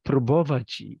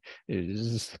próbować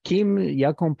z kim,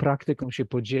 jaką praktyką się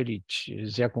podzielić,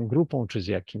 z jaką grupą czy z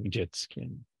jakim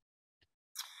dzieckiem.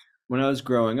 When I was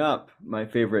growing up, my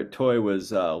favorite toy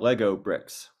was Lego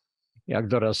bricks. Jak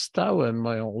dorastałem,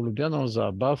 moją ulubioną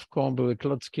zabawką były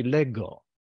klocki Lego.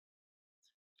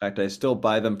 In fact, I still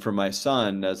buy them for my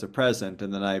son as a present,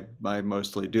 and then I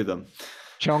mostly do them.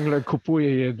 Ciągle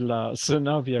kupuję je dla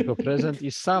synowi jako prezent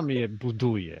i sam je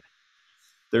buduję.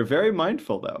 They're very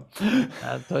mindful, though.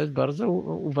 A to jest bardzo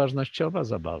uważnościowa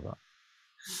zabawa.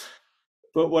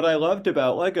 But what I loved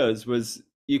about Legos was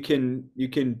you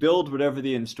can build whatever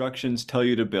the instructions tell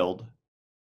you to build.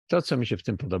 To, co mi się w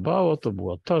tym podobało, to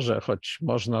było to, że choć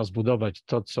można zbudować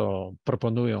to, co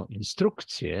proponują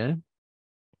instrukcje,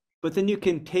 but then you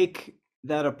can take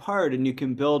that apart and you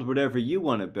can build whatever you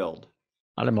want to build.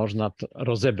 Ale można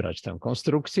rozebrać tę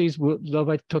konstrukcję i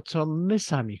zbudować to, co my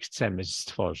sami chcemy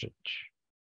stworzyć.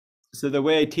 So the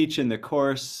way I teach in the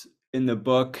course, in the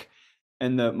book,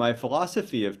 and my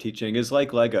philosophy of teaching is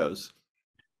like Legos.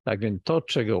 Tak więc to,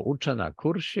 czego uczę na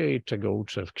kursie i czego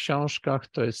uczę w książkach,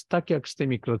 to jest tak jak z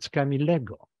tymi klockami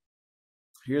Lego.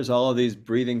 Here's all of these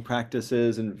breathing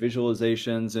practices and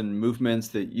visualizations and movements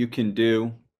that you can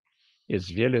do.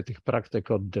 Jest wiele tych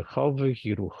praktyk oddechowych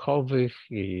i ruchowych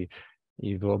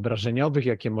i wyobrażeniowych,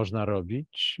 jakie można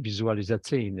robić,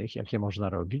 wizualizacyjnych, jakie można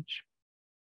robić.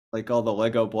 Like all the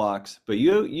Lego blocks, but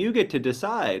you get to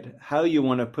decide how you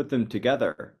want to put them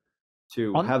together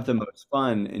to have the most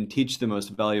fun and teach the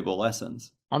most valuable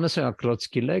lessons. One są jak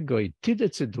klocki Lego i ty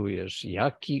decydujesz,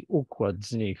 jaki układ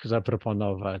z nich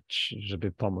zaproponować,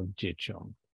 żeby pomóc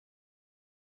dzieciom.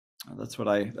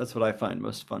 That's what I find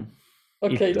most fun.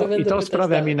 Okay, I to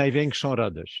sprawia mi największą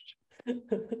radość.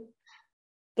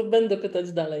 To będę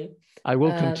pytać dalej. I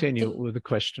will continue with the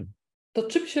question. To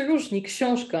czym się różni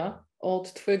książka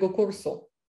od twojego kursu?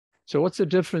 So what's the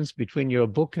difference between your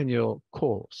book and your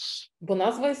course? Bo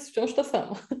nazwa jest wciąż ta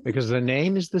sama. Because the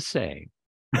name is the same.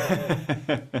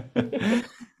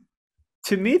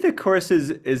 To me, the course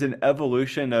is an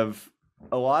evolution of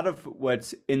a lot of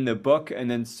what's in the book, and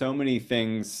then so many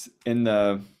things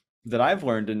that I've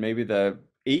learned in maybe the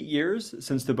 8 years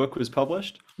since the book was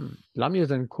published. Dla mnie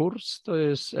ten kurs to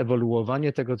jest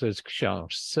ewoluowanie tego, co jest w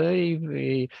książce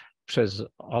i przez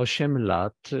 8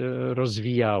 lat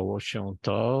rozwijało się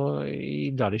to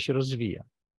i dalej się rozwija.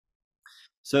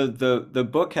 So the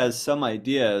book has some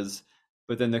ideas,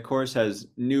 but then the course has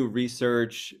new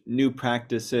research, new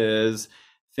practices,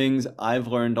 things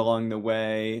I've learned along the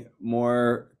way,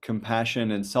 more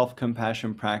compassion and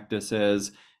self-compassion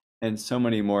practices, and so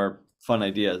many more fun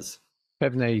ideas.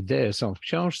 Pewne idee są w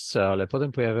książce, ale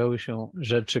potem pojawiały się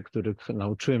rzeczy, których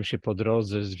nauczyłem się po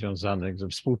drodze, związanych ze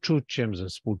współczuciem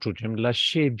dla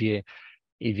siebie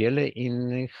i wiele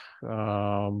innych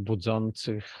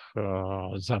budzących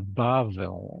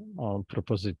zabawę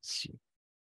propozycji.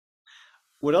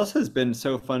 What else has been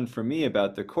so fun for me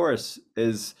about the course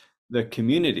is the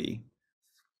community.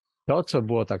 To, co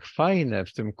było tak fajne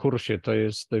w tym kursie, to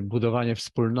jest to budowanie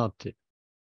wspólnoty.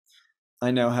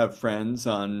 I now have friends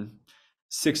on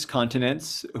 6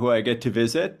 continents who I get to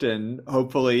visit, and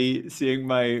hopefully seeing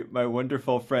my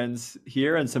wonderful friends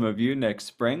here and some of you next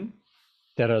spring.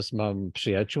 Teraz mam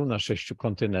przyjaciół na 6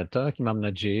 kontynentach i mam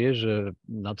nadzieję, że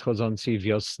nadchodzącej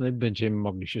wiosny będziemy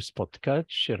mogli się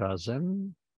spotkać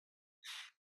razem.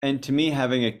 And to me,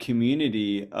 having a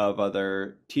community of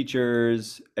other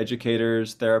teachers,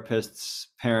 educators,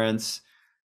 therapists, parents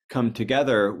come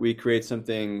together, we create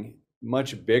something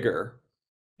much bigger.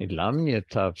 I dla mnie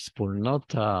ta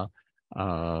wspólnota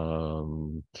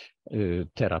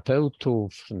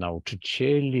terapeutów,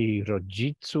 nauczycieli,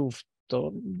 rodziców,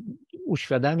 to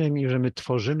uświadamia mi, że my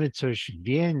tworzymy coś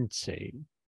więcej.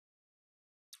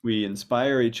 We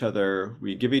inspire each other,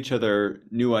 we give each other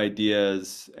new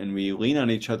ideas, and we lean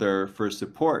on each other for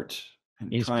support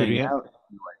and trying out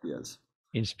new ideas.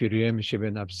 Inspirujemy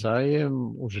siebie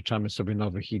nawzajem, użyczamy sobie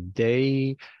nowych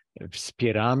idei,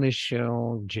 wspieramy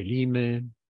się, dzielimy.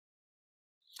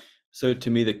 So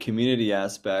to me, the community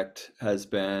aspect has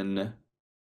been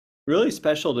really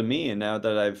special to me. And now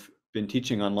that I've been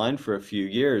teaching online for a few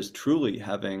years, truly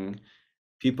having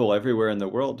people everywhere in the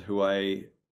world who I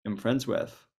am friends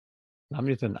with. Dla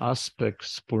mnie ten aspekt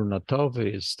wspólnotowy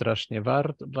jest strasznie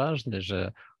ważny,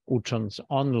 że ucząc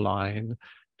online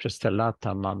przez te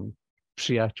lata mam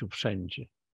przyjaciół wszędzie.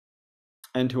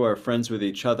 And who are friends with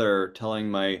each other,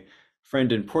 telling my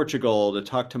friend in Portugal to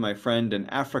talk to my friend in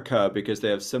Africa because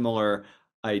they have similar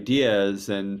ideas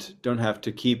and don't have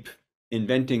to keep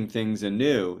inventing things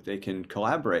anew. They can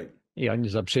collaborate. I oni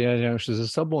zaprzyjaźniają się ze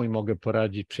sobą i mogę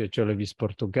poradzić przyjacielowi z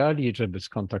Portugalii, żeby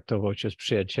skontaktował się z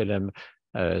przyjacielem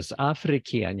z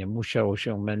Afryki, a nie musiał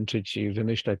się męczyć i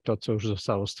wymyślać to, co już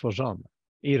zostało stworzone.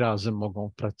 I razem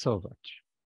mogą pracować.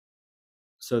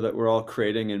 So that we're all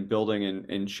creating and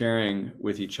building and sharing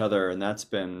with each other. And that's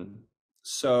been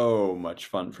so much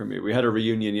fun for me. We had a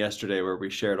reunion yesterday where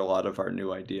we shared a lot of our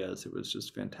new ideas. It was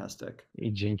just fantastic.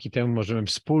 I dzięki temu możemy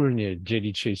wspólnie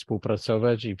dzielić się i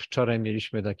współpracować. I wczoraj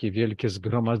mieliśmy takie wielkie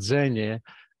zgromadzenie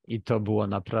i to było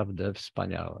naprawdę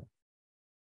wspaniałe.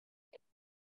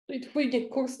 I twój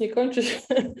kurs nie kończy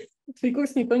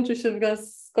się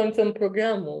wraz z końcem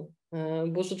programu,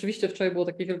 bo rzeczywiście wczoraj było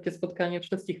takie wielkie spotkanie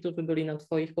wszystkich, którzy byli na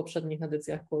twoich poprzednich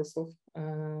edycjach kursów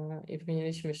i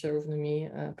wymieniliśmy się różnymi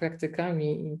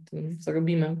praktykami i tym, co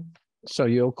robimy. So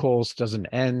your course doesn't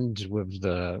end with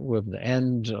the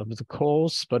end of the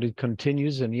course, but it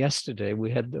continues. And yesterday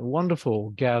we had a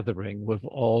wonderful gathering with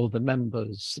all the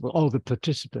members, all the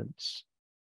participants.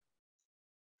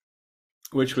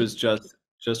 Which was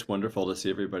just wonderful to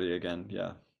see everybody again,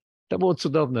 yeah. To było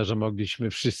cudowne, że mogliśmy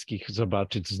wszystkich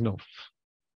zobaczyć znów.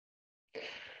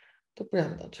 To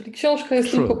prawda, czyli książka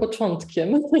jest tylko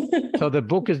początkiem. So the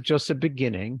book is just a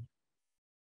beginning.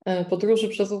 Podróży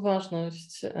przez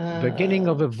uważność. Beginning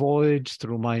of a voyage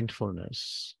through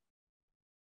mindfulness.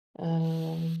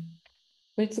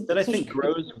 That I think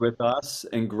grows with us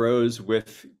and grows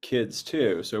with kids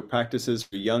too. So practices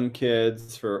for young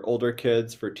kids, for older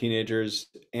kids, for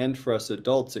teenagers, and for us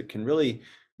adults. It can really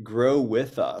grow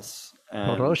with us.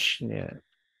 Rośnie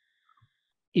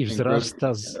i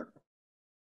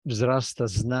wzrasta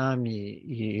z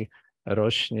nami i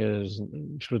rośnie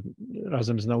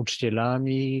razem z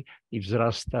nauczycielami i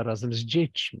wzrasta razem z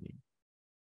dziećmi.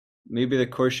 Maybe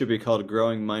the course should be called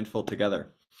Growing Mindful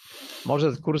Together.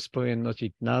 Może kurs powinien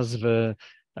nosić nazwę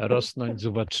Rosnąć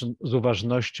z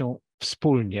uważnością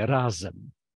wspólnie,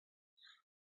 razem.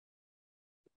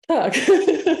 Tak.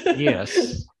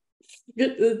 Yes.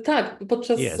 Tak,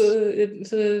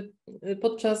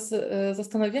 podczas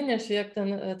zastanawiania się, jak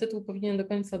ten tytuł powinien do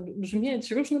końca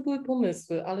brzmieć, różne były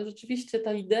pomysły, ale rzeczywiście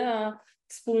ta idea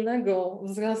wspólnego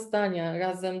wzrastania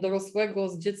razem dorosłego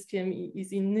z dzieckiem i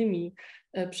z innymi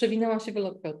przewinęła się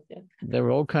wielokrotnie. There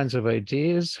were all kinds of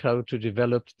ideas how to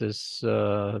develop this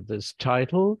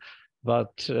title,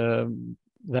 but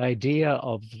the idea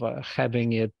of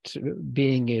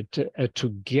being a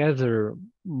together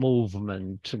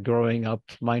movement, growing up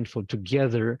mindful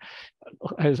together,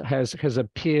 has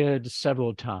appeared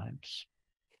several times.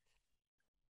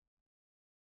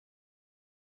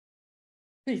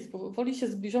 Chris, powoli się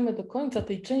zbliżamy do końca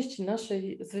tej części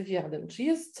naszej z wywiadem. Czy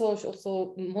jest coś, o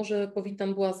co może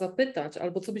powinnam była zapytać,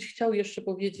 albo co byś chciał jeszcze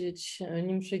powiedzieć,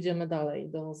 nim przejdziemy dalej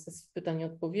do sesji pytań i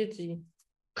odpowiedzi?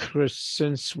 Chris,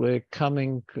 since we're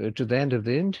coming to the end of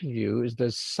the interview, is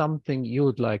there something you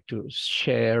would like to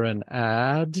share and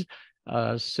add,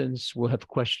 since we'll have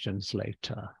questions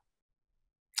later?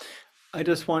 I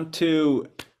just want to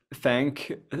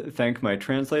thank my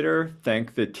translator,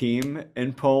 thank the team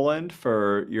in Poland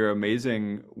for your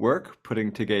amazing work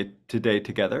putting today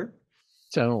together.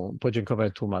 Chcę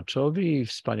podziękować tłumaczowi i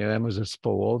wspaniałemu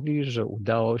zespołowi, że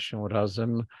udało się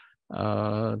razem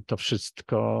to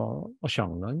wszystko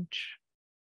osiągnąć.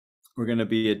 We're going to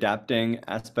be adapting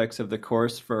aspects of the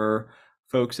course for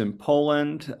folks in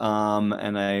Poland,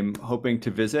 and I'm hoping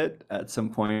to visit at some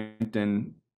point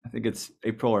in, I think it's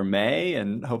April or May,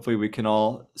 and hopefully we can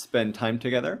all spend time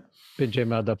together.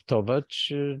 Będziemy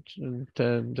adaptować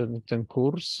ten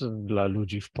kurs dla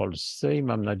ludzi w Polsce i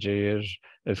mam nadzieję,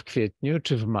 że w kwietniu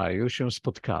czy w maju się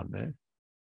spotkamy.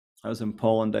 I was in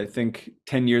Poland, I think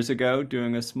 10 years ago,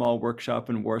 doing a small workshop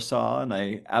in Warsaw, and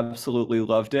I absolutely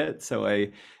loved it. So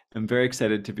I am very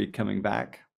excited to be coming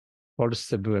back. W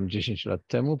Polsce byłem 10 lat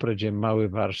temu, prowadziłem mały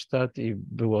warsztat i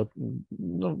było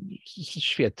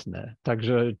świetne.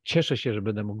 Także cieszę się, że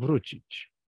będę mógł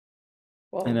wrócić.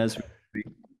 Wow. And as we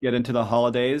get into the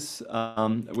holidays,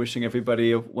 wishing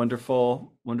everybody a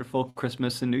wonderful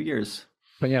Christmas and New Year's.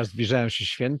 Ponieważ zbliżają się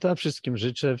święta, wszystkim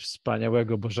życzę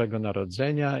wspaniałego Bożego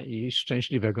Narodzenia i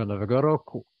szczęśliwego Nowego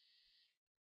Roku.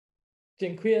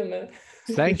 Dziękujemy.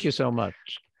 Thank you so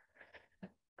much.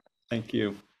 Thank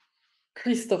you.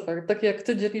 Christopher, tak jak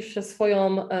Ty dzielisz się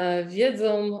swoją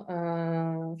wiedzą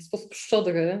w sposób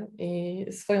szczodry i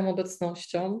swoją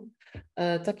obecnością,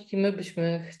 tak i my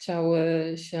byśmy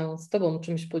chciały się z Tobą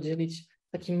czymś podzielić,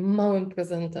 takim małym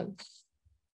prezentem.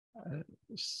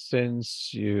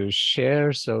 Since you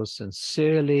share so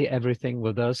sincerely everything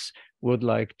with us, would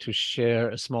like to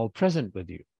share a small present with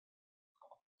you.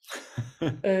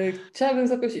 Chciałabym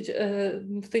zaprosić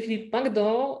w tej chwili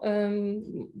Magdo,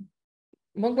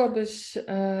 mogłabyś...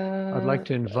 I'd like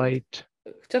to invite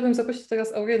Chciałabym zaprosić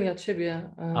teraz Aurelia, Ciebie.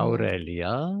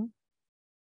 Aurelia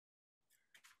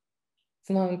Z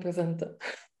małym prezentem.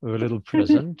 with a little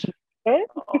present.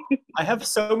 I have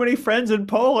so many friends in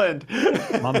Poland.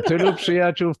 Mam tylu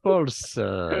przyjaciół w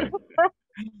Polsce.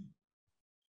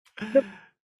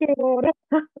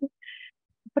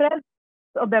 Prezent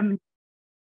ode mnie.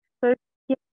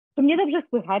 To mnie dobrze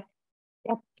słychać.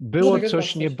 Było Mogę coś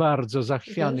zacząć. nie bardzo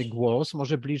zachwiany Wiesz? głos,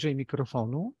 może bliżej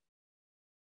mikrofonu?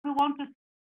 Wyłączę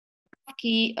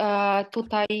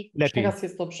tutaj. Lepiej. Teraz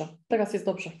jest dobrze. Teraz jest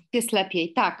dobrze. Jest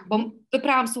lepiej, tak, bo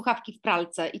wyprałam słuchawki w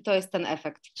pralce i to jest ten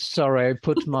efekt. Sorry, I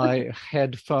put my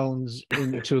headphones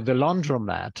into the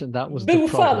laundromat and that was Był the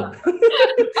problem. fan.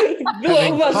 Była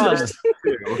Having uważność.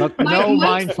 But no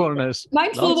mindfulness.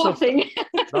 Mindful Lots of, watching.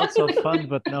 lots of fun,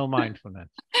 but no mindfulness.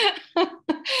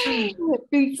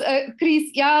 Więc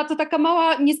Chris, to taka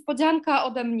mała niespodzianka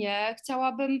ode mnie.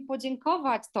 Chciałabym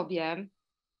podziękować Tobie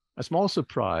A small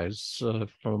surprise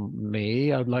from me.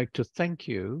 I'd like to thank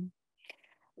you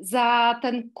za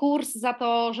ten kurs, za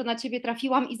to, że na Ciebie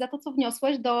trafiłam i za to, co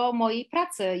wniosłeś do mojej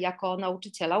pracy jako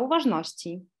nauczyciela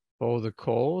uważności. for the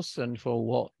course and for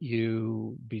what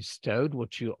you bestowed,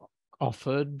 what you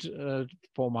offered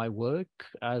for my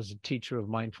work as a teacher of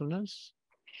mindfulness.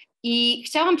 I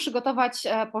chciałam przygotować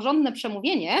porządne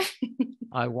przemówienie,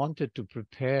 I wanted to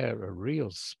prepare a real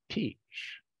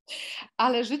speech,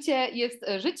 ale życie jest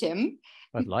życiem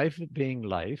but life being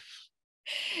life,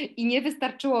 i nie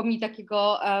wystarczyło mi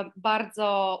takiego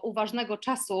bardzo uważnego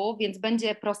czasu, więc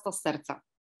będzie prosto z serca.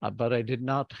 but I did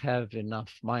not have enough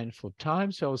mindful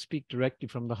time, so I'll speak directly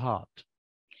from the heart.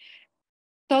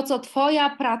 To, co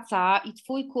Twoja praca i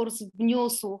Twój kurs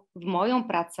wniósł w moją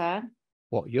pracę,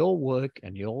 What your work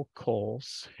and your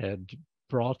course had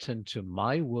brought into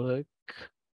my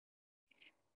work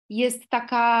jest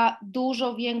taka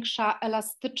dużo większa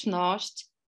elastyczność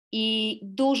i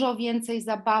dużo więcej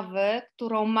zabawy,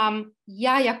 którą mam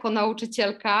ja jako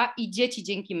nauczycielka i dzieci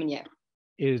dzięki mnie.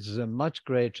 is a much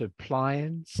greater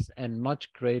appliance and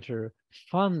much greater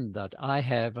fun that I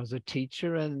have as a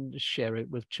teacher and share it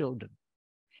with children.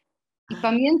 I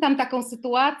pamiętam taką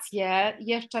sytuację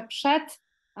jeszcze przed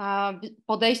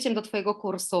podejściem do Twojego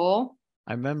kursu,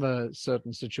 I remember a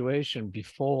certain situation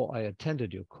before I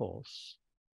attended your course.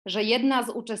 że jedna z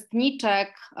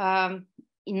uczestniczek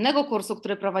innego kursu,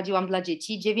 który prowadziłam dla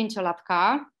dzieci,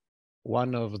 9-latka,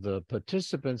 One of the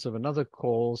participants of another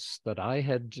course that I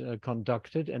had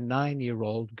conducted, a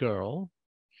 9-year-old girl,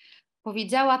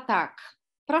 powiedziała tak: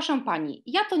 proszę pani,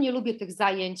 ja to nie lubię tych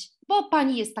zajęć, bo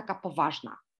pani jest taka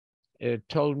poważna. It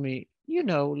told me, you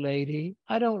know, lady,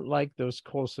 I don't like those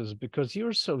courses because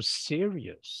you're so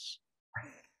serious.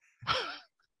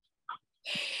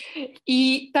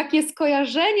 I takie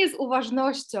skojarzenie z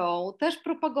uważnością, też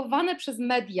propagowane przez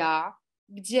media,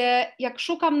 gdzie jak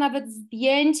szukam nawet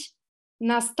zdjęć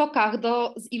na stokach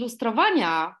do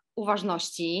zilustrowania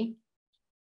uważności.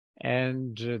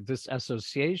 And this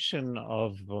association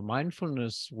of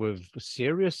mindfulness with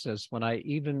seriousness, when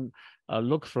I even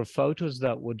look for photos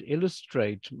that would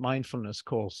illustrate mindfulness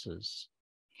courses.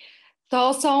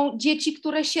 To są dzieci,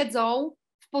 które siedzą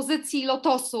w pozycji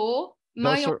lotosu,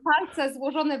 mają palce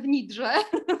złożone w nidrze.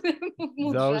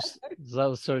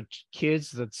 Those are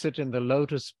kids that sit in the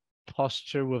lotus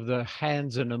posture with their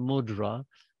hands in a mudra.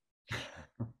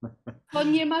 To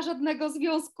nie ma żadnego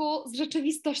związku z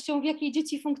rzeczywistością, w jakiej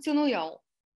dzieci funkcjonują.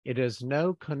 It has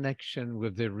no connection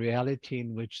with the reality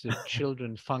in which the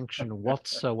children function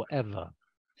whatsoever.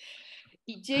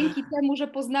 I dzięki temu, że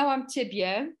poznałam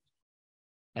Ciebie,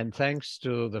 and thanks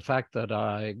to the fact that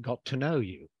I got to know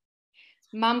you,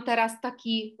 mam teraz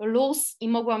taki luz i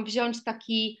mogłam wziąć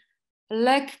taki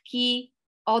lekki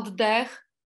oddech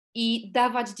i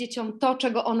dawać dzieciom to,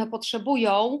 czego one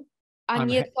potrzebują, a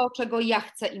nie to, czego ja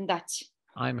chcę im dać.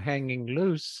 I'm hanging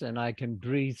loose and I can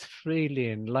breathe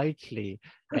freely and lightly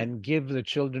and give the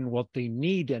children what they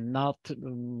need and not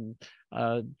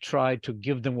try to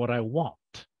give them what I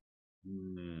want.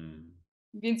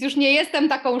 Więc już nie jestem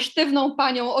taką sztywną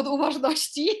panią od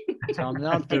uważności. So I'm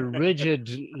not the rigid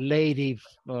lady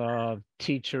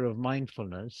teacher of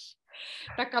mindfulness.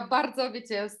 Taka bardzo,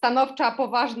 wiecie, stanowcza,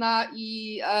 poważna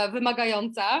i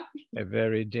wymagająca. A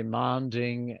very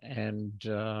demanding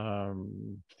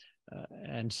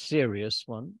and serious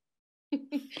one.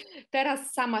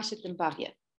 Teraz sama się tym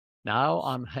bawię. Now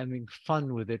I'm having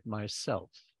fun with it myself.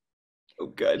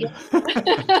 Oh, good.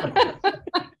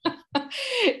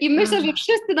 I myślę, że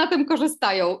wszyscy na tym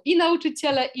korzystają. I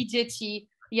nauczyciele, i dzieci,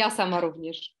 ja sama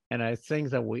również. And I think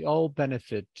that we all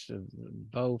benefit,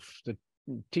 both the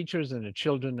teachers and the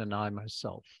children and I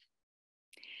myself.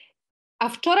 A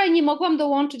wczoraj nie mogłam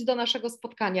dołączyć do naszego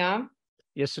spotkania.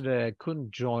 Yesterday I couldn't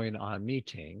join our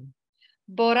meeting.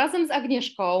 Bo razem z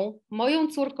Agnieszką, moją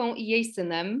córką i jej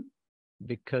synem,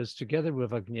 because together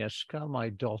with Agnieszka,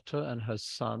 my daughter and her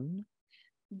son,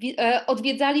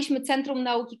 odwiedzaliśmy Centrum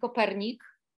Nauki Kopernik.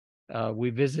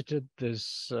 We visited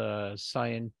this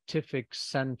scientific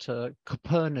center,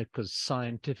 Copernicus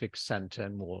Scientific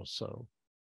Center in Warsaw.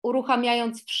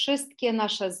 Uruchamiając wszystkie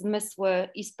nasze zmysły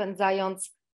i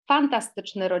spędzając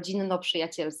fantastyczny,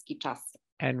 rodzinno-przyjacielski czas.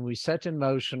 And we set in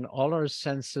motion all our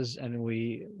senses and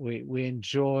we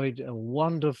enjoyed a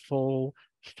wonderful,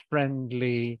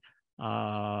 friendly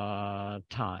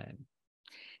time.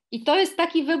 I to jest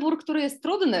taki wybór, który jest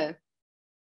trudny.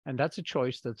 And that's a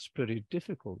choice that's pretty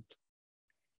difficult.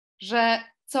 Że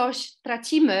coś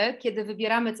tracimy, kiedy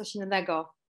wybieramy coś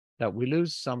innego. That we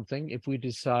lose something if we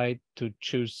decide to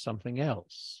choose something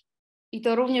else. I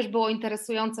to również było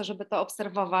interesujące, żeby to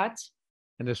obserwować.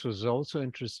 And this was also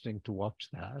interesting to watch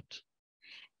that.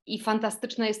 I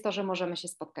fantastyczne jest to, że możemy się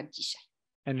spotkać dzisiaj.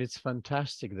 And it's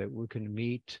fantastic that we can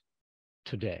meet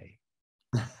today.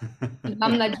 I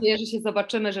mam nadzieję, że się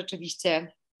zobaczymy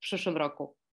rzeczywiście w przyszłym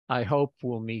roku. I hope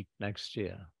we'll meet next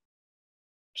year.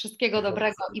 Wszystkiego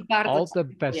dobrego i bardzo all the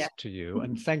dziękuję. best to you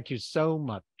and thank you so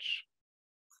much.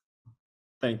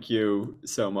 Thank you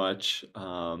so much,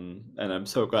 and I'm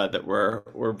so glad that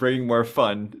we're bringing more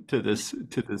fun to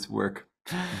this work.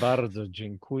 Bardzo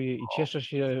dziękuję i cieszę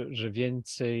się, że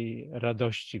więcej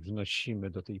radości wnosimy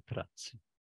do tej pracy.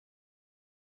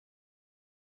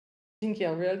 Dzięki,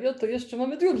 Aurelio. To jeszcze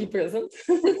mamy drugi prezent.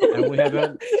 And we have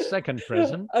a second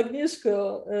present.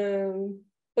 Agnieszko,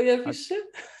 pojawisz się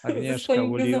ze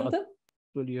swoim prezentem?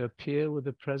 Will you appear with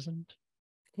a present?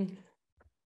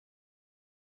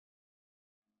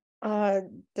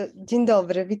 Dzień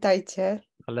dobry, witajcie.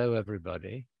 Hello,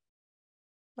 everybody.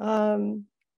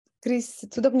 Chris,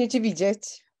 cudownie Cię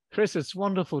widzieć. Chris, it's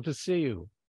wonderful to see you.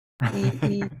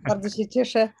 I bardzo się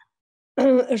cieszę,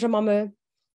 że mamy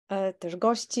też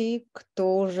gości,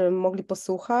 którzy mogli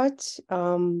posłuchać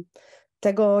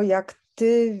tego, jak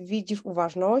Ty widzisz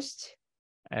uważność.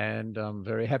 And I'm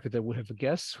very happy that we have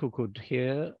guests who could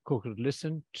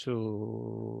listen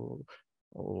to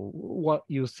what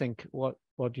you think,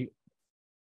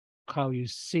 how you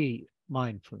see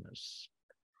mindfulness.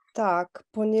 Tak,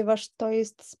 ponieważ to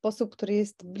jest sposób, który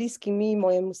jest bliski mi i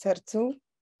mojemu sercu.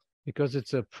 Because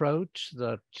it's an approach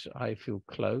that I feel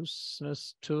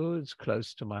closeness to, it's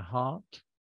close to my heart.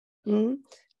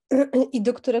 I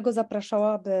do którego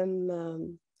zapraszałabym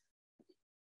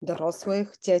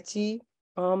dorosłych, dzieci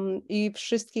i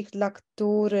wszystkich, dla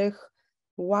których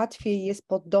łatwiej jest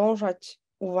podążać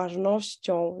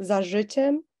uważnością za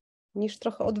życiem niż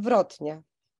trochę odwrotnie.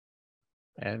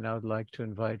 And I would like to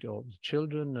invite all the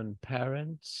children and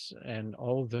parents and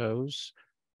all those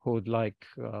who would like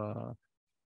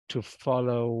to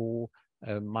follow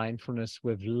mindfulness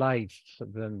with life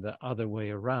than the other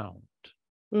way around.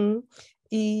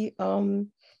 I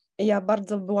ja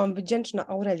bardzo byłam wdzięczna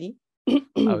Aurelii,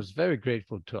 I was very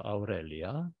grateful to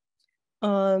Aurelia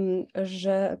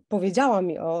że powiedziała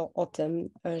mi o tym,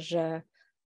 że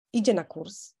idzie na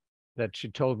kurs. That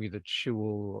she told me that she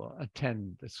will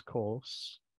attend this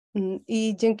course.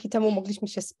 I dzięki temu mogliśmy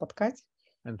się spotkać.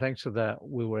 And thanks to that,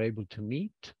 we were able to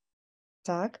meet.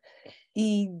 Tak.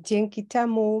 I dzięki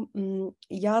temu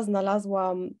ja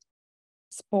znalazłam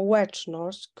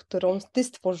społeczność, którą ty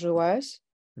stworzyłeś.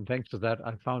 And thanks to that,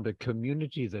 I found a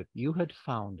community that you had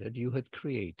founded, you had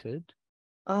created.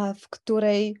 W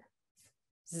której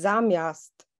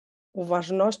zamiast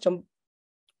uważnością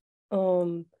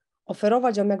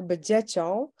oferować ją jakby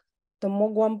dzieciom, to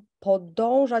mogłam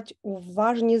podążać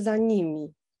uważnie za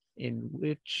nimi. In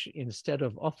which, instead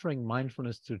of offering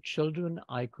mindfulness to children,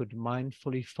 I could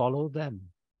mindfully follow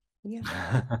them.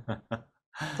 Yeah.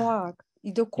 Tak.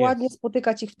 I dokładnie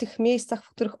spotykać ich w tych miejscach, w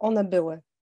których one były.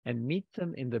 And meet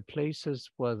them in the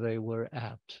places where they were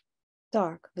at.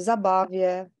 Tak, w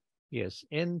zabawie. Yes,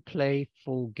 in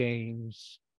playful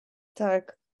games.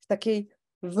 Tak,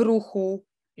 w ruchu.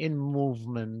 In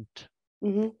movement.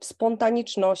 W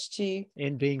spontaniczności.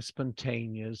 In being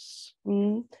spontaneous.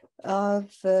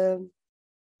 W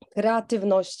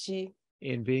kreatywności.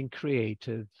 In being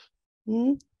creative.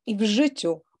 I w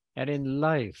życiu. And in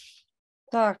life.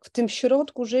 Tak, w tym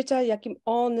środku życia, jakim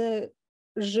one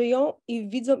żyją i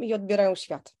widzą i odbierają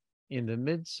świat. In the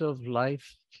midst of life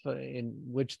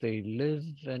in which they live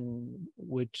and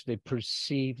which they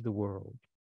perceive the world.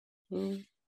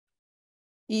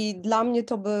 I dla mnie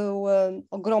to był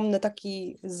ogromny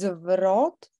taki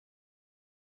zwrot.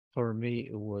 For me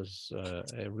it was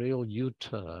a real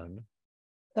U-turn.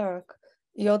 Tak.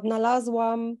 I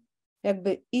odnalazłam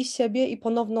jakby i siebie, i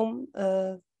ponowną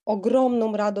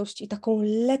ogromną radość i taką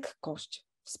lekkość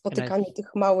w spotykaniu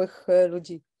tych małych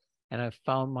ludzi. And I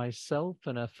found myself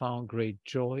and I found great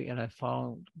joy and I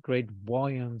found great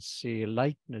buoyancy,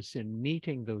 lightness in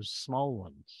meeting those small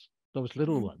ones, those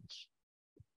little ones.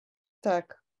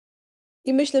 Tak.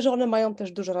 I myślę, że one mają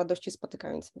też dużo radości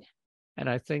spotykając mnie. And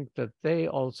I think that they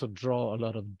also draw a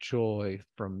lot of joy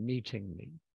from meeting me.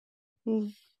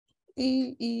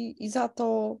 I za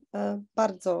to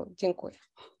bardzo dziękuję.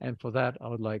 And for that I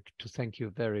would like to thank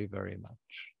you very, very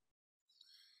much.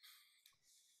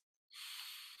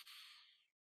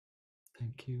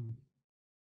 Thank you.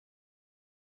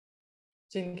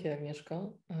 Dzięki,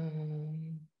 Agnieszko.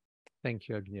 Thank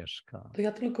you, Agnieszka. To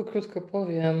ja tylko krótko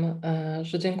powiem,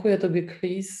 że dziękuję Tobie,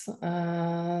 Chris,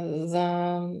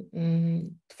 za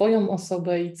Twoją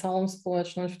osobę i całą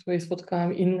społeczność, w której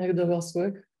spotkałam innych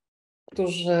dorosłych,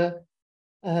 którzy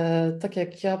tak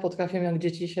jak ja potrafią jak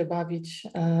dzieci się bawić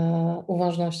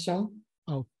uważnością.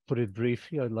 I'll put it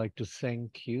briefly. I'd like to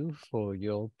thank you for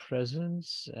your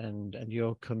presence and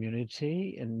your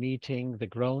community and meeting the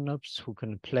grown-ups who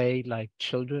can play like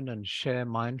children and share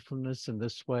mindfulness in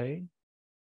this way.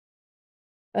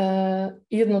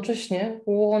 I jednocześnie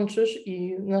łączysz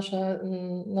i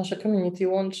nasze community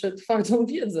łączy twardą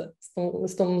wiedzę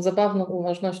z tą zabawną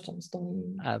uważnością, z tą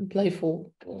playful.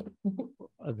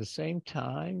 At the same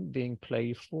time, being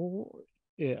playful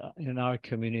in our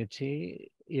community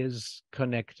is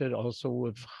connected also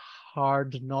with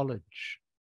hard knowledge.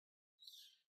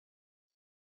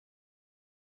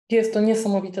 Jest to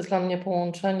niesamowite dla mnie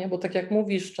połączenie, bo tak jak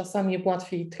mówisz, czasami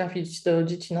łatwiej trafić do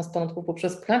dzieci nastolatków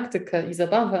poprzez praktykę i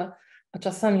zabawę, a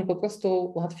czasami po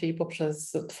prostu łatwiej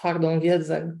poprzez twardą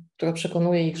wiedzę, która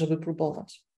przekonuje ich, żeby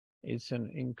próbować. It's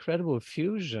an incredible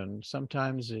fusion.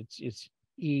 Sometimes it's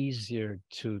easier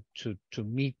to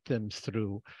meet them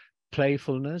through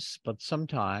playfulness, but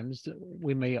sometimes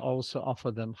we may also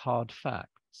offer them hard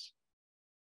facts.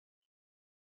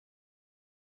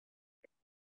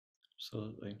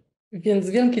 Absolutely. Więc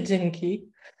wielkie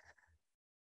dzięki.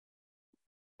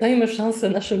 Dajmy szansę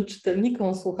naszym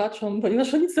czytelnikom, słuchaczom,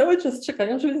 ponieważ oni cały czas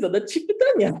czekają, żeby zadać Ci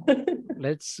pytania.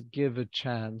 Let's give a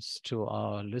chance to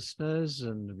our listeners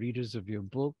and readers of your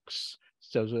books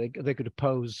so they could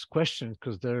pose questions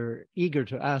because they're eager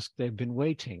to ask. They've been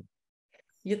waiting.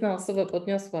 Jedna osoba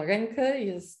podniosła rękę,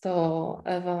 jest to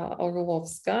Ewa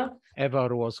Orłowska. Ewa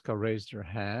Orłowska raised her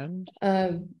hand.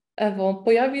 Ewo,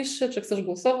 pojawisz się, czy chcesz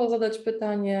głosowo zadać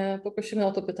pytanie? Poprosimy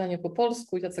o to pytanie po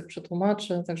polsku, Jacek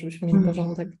przetłumaczy, tak żebyśmy mieli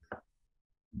porządek.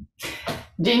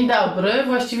 Dzień dobry,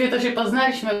 właściwie to się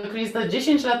poznaliśmy, Krista,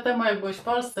 10 lat temu, jak byłeś w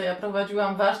Polsce. Ja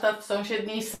prowadziłam warsztat w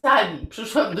sąsiedniej sali.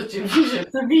 Przyszłam do ciebie się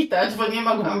przywitać, bo nie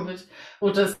mogłam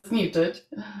uczestniczyć.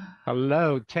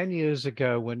 Hello, 10 years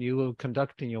ago when you were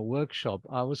conducting your workshop,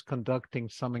 I was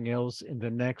conducting something else in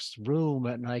the next room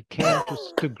and I came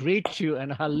to greet you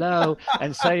and hello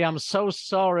and say I'm so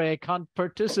sorry I can't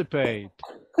participate.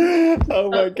 Oh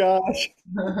my gosh.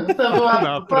 To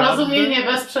było porozumienie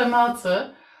bez przemocy.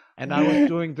 And I was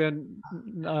doing the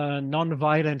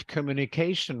non-violent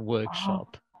communication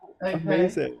workshop.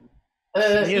 Amazing.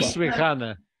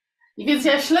 Niesłychane. I więc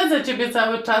ja śledzę ciebie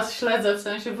cały czas, śledzę w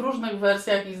sensie w różnych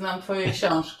wersjach i znam twoje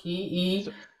książki i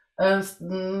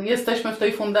jesteśmy w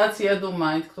tej fundacji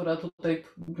EduMind, która tutaj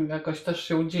jakoś też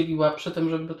się udzieliła przy tym,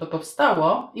 żeby to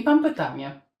powstało i mam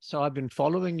pytanie. So I've been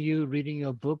following you, reading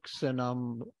your books, and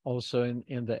I'm also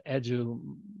in the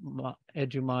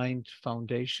EduMind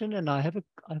Foundation, and I have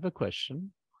a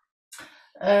question.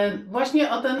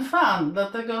 Właśnie o ten fan,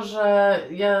 dlatego że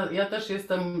ja też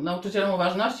jestem nauczycielem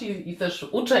uważności i też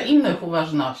uczę innych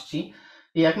uważności.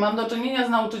 I jak mam do czynienia z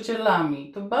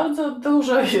nauczycielami, to bardzo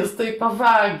dużo jest tej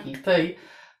powagi,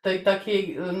 tej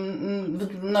takiej,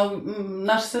 no,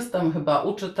 nasz system chyba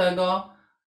uczy tego,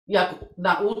 jak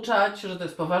nauczać, że to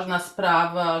jest poważna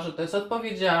sprawa, że to jest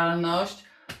odpowiedzialność.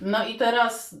 No i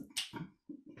teraz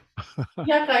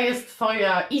jaka jest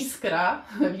twoja iskra?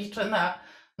 Liczę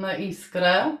na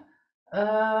iskrę.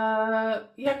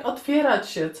 Jak otwierać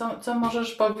się? Co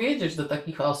możesz powiedzieć do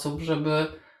takich osób, żeby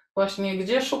właśnie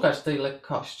gdzie szukać tej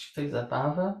lekkości, tej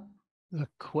zabawy? The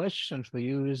question for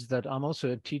you is that I'm also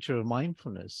a teacher of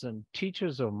mindfulness, and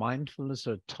teachers of mindfulness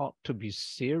are taught to be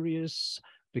serious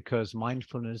because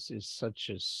mindfulness is such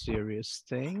a serious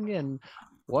thing. And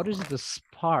what is the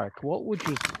spark? What would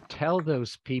you tell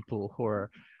those people who are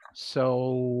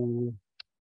so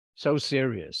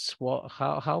serious?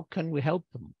 How can we help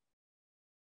them?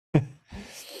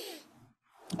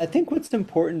 I think what's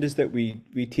important is that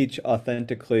we teach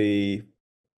authentically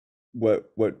what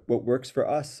works for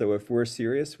us. So if we're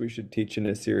serious, we should teach in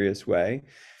a serious way,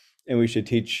 and we should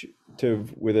teach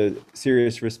with a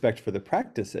serious respect for the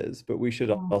practices, but we should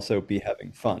also be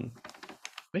having fun.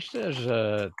 Myślę,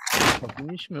 że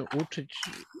powinniśmy uczyć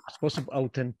w sposób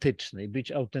autentyczny i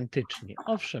być autentyczni.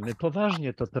 Owszem, my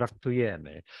poważnie to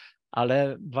traktujemy,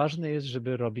 ale ważne jest,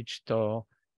 żeby robić to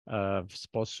w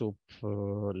sposób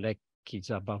lekki,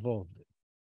 zabawowy.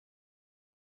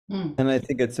 And I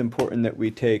think it's important that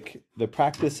we take the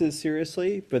practices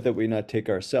seriously, but that we not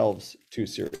take ourselves too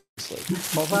seriously.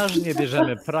 Poważnie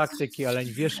bierzemy praktyki, ale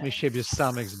nie bierzmy siebie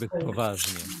samych zbyt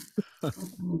poważnie.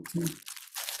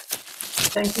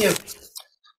 Thank you.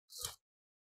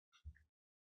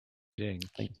 Dzięki.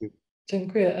 Thank you.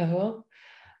 Dziękuję, Ewo.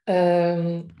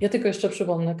 Ja tylko jeszcze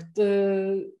przypomnę,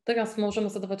 teraz możemy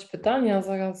zadawać pytania,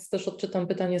 zaraz też odczytam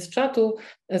pytanie z czatu.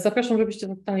 Zapraszam, żebyście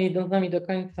zostali z nami do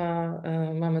końca.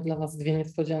 Mamy dla Was dwie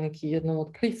niespodzianki, jedną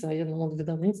od Chrisa, jedną od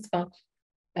wydawnictwa.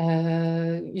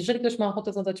 Jeżeli ktoś ma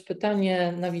ochotę zadać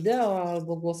pytanie na wideo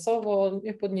albo głosowo,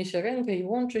 niech podniesie rękę i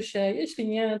włączy się. Jeśli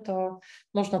nie, to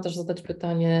można też zadać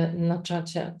pytanie na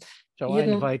czacie. So I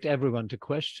invite everyone to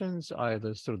questions,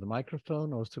 either through the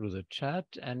microphone or through the chat,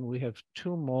 and we have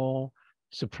two more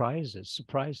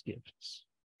surprise gifts.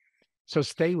 So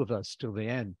stay with us till the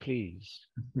end, please.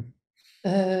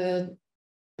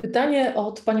 Pytanie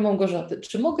od pani Małgorzaty.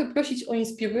 Czy mogę prosić o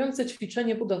inspirujące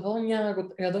ćwiczenie budowania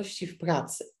radości w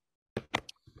pracy?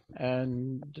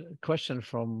 And a question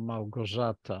from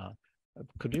Małgorzata.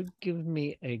 Could you give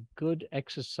me a good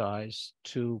exercise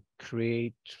to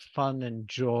create fun and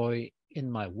joy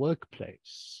in my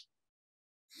workplace?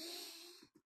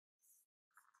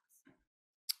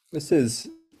 This is,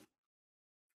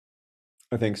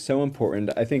 I think, so important.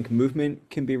 I think movement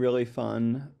can be really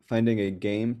fun. Finding a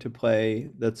game to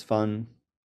play that's fun.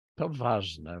 To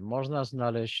ważne. Można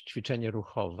znaleźć ćwiczenie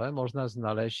ruchowe, można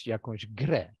znaleźć jakąś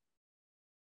grę.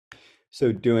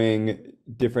 So doing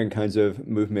different kinds of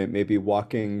movement, maybe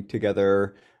walking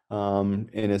together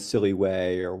in a silly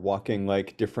way, or walking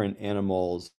like different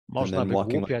animals. Można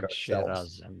wygłupiać się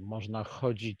razem, można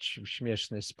chodzić w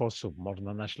śmieszny sposób,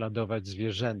 można naśladować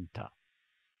zwierzęta.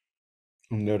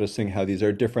 Noticing how these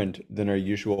are different than our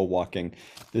usual walking.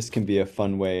 This can be a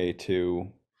fun way to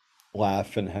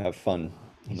laugh and have fun.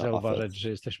 I zauważyć, że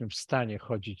jesteśmy w stanie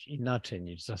chodzić inaczej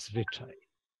niż zazwyczaj.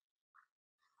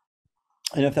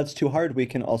 And if that's too hard, we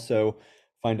can also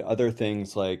find other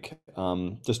things like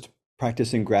just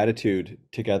practicing gratitude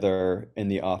together in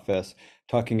the office,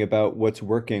 talking about what's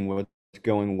working, what's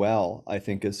going well, I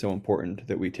think is so important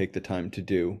that we take the time to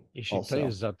do Jeśli to also.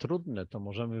 jest za trudne, to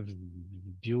możemy w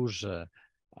biurze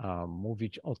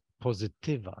mówić o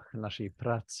pozytywach naszej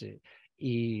pracy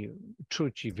i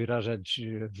czuć i wyrażać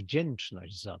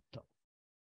wdzięczność za to.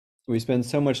 We spend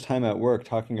so much time at work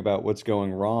talking about what's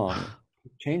going wrong,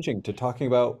 changing to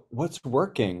talking about what's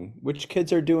working, which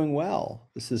kids are doing well.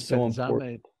 This is so important.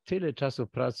 Spędzamy tyle czasu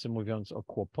pracy mówiąc o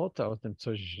kłopotach, o tym,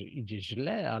 coś idzie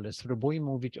źle, ale spróbujmy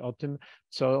mówić o tym,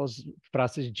 co w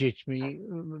pracy z dziećmi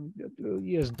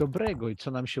jest dobrego i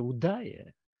co nam się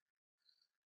udaje.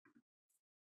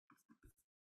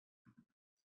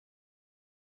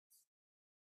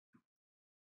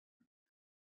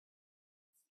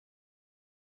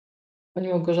 Pani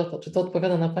Małgorzata, czy to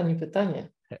odpowiada na Pani pytanie?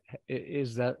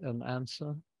 Is that an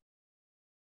answer?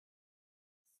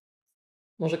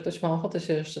 Może ktoś ma ochotę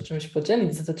się jeszcze czymś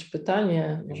podzielić, zadać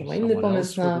pytanie, może ma inny Someone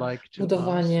pomysł else would na like to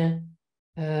budowanie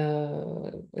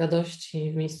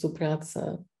radości w miejscu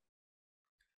pracy.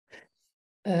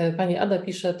 Pani Ada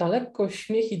pisze, ta lekkość,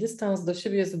 śmiech i dystans do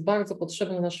siebie jest bardzo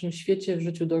potrzebny w naszym świecie, w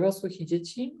życiu dorosłych i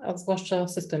dzieci, a zwłaszcza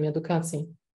w systemie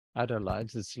edukacji. Ada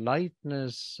likes this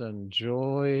lightness and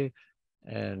joy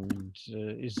and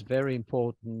is very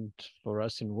important for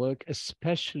us in work,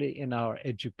 especially in our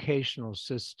educational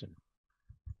system.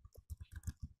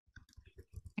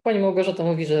 Pani Małgorzata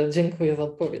mówi, że dziękuję za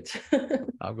odpowiedź.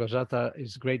 Małgorzata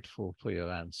is grateful for your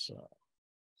answer.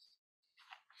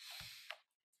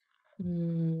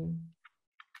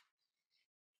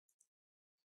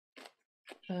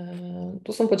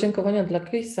 Tu są podziękowania dla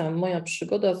Chrisa. Moja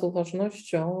przygoda z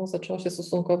uważnością zaczęła się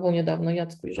stosunkowo niedawno.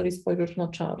 Jacku, jeżeli spojrzysz na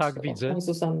czat. Tak, widzę. Pani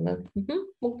Zuzanny.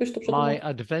 Mógłbyś to przetłumaczyć? My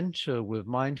adventure with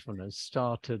mindfulness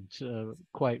started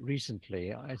quite recently.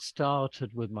 I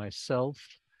started with myself.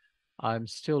 I'm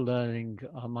still learning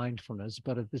mindfulness,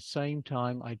 but at the same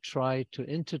time, I try to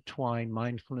intertwine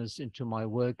mindfulness into my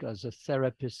work as a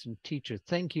therapist and teacher.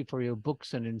 Thank you for your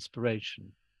books and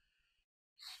inspiration.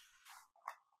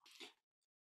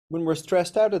 When we're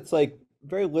stressed out, it's like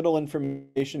very little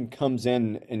information comes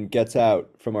in and gets out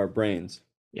from our brains.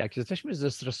 Jak jesteśmy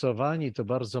zestresowani, to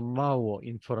bardzo mało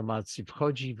informacji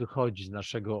wchodzi i wychodzi z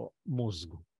naszego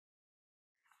mózgu.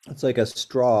 It's like a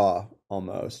straw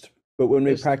almost. But when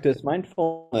we practice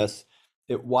mindfulness,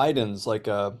 it widens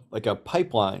like a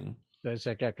pipeline. To jest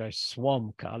jak jakaś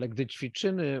słomka, ale gdy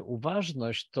ćwiczymy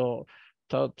uważność, to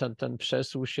ten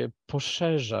przesól się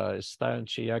poszerza,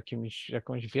 stając się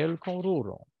jakąś wielką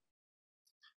rurą.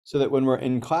 So that when we're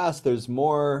in class, there's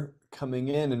more coming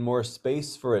in and more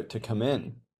space for it to come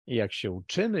in. I jak się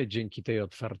uczymy, dzięki tej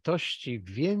otwartości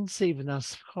więcej w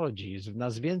nas wchodzi, jest w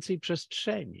nas więcej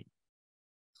przestrzeni.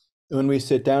 When we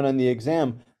sit down on the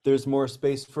exam, there's more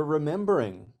space for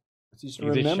remembering. I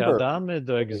gdy siadamy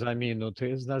do egzaminu, to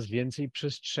jest w nas więcej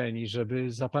przestrzeni,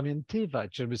 żeby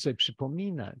zapamiętywać, żeby sobie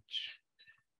przypominać.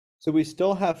 So we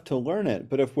still have to learn it,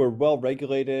 but if we're well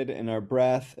regulated in our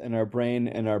breath and our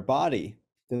brain and our body,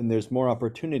 then there's more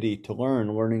opportunity to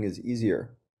learn. Learning is easier.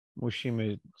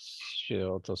 Musimy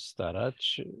się o to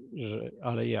starać,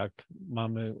 ale jak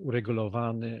mamy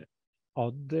uregulowany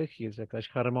oddech, jest jakaś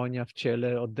harmonia w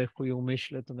ciele, oddechu i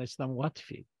umyśle, to jest nam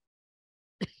łatwiej.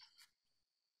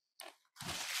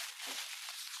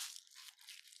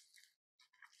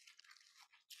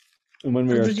 And when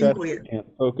we are stressed, we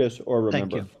can't focus or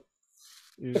remember.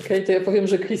 Okej, to ja powiem,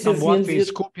 że Chris jest łatwiej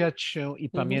skupiać się i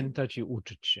pamiętać i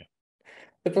uczyć się.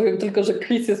 Ja powiem tylko, że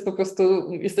Chris jest po prostu,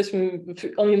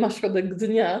 on ma środek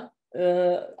dnia,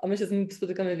 a my się z nim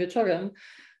spotykamy wieczorem,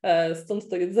 stąd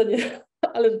to jedzenie,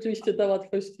 ale rzeczywiście ta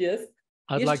łatwość jest.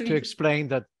 I'd like to explain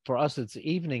that for us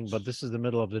it's evening, but this is the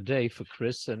middle of the day for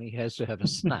Chris and he has to have a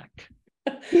snack.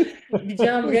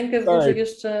 Widziałam rękę w górze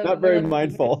jeszcze. Not very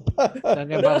mindful.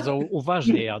 Ja bardzo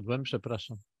uważnie jadłem,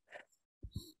 przepraszam.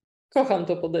 Kocham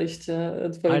to podejście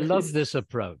twoje. I love this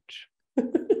approach.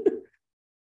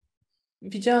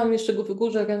 Widziałam jeszcze w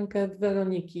górze rękę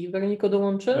Weroniki. Weroniko,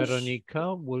 dołączysz?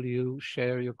 Weronika, will you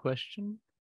share your question?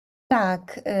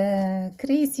 Tak,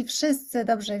 Chris i wszyscy,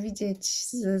 dobrze widzieć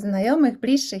znajomych,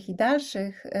 bliższych i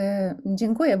dalszych.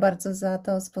 Dziękuję bardzo za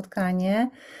to spotkanie.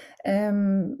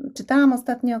 Czytałam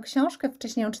ostatnio książkę,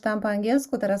 wcześniej ją czytałam po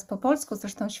angielsku, teraz po polsku,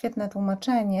 zresztą świetne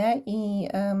tłumaczenie i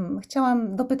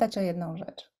chciałam dopytać o jedną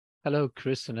rzecz. Hello,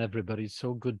 Chris and everybody. It's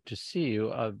so good to see you.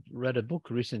 I've read a book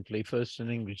recently, first in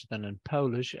English, then in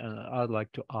Polish, and I'd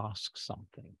like to ask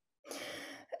something.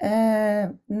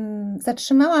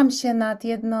 Zatrzymałam się nad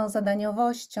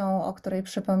jednozadaniowością, o której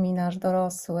przypominasz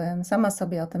dorosłym. Sama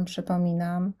sobie o tym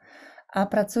przypominam. A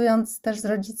pracując też z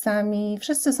rodzicami,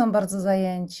 wszyscy są bardzo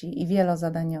zajęci i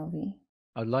wielozadaniowi.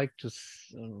 I'd like to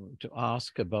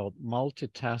ask about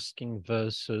multitasking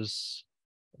versus,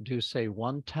 do you say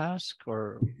one task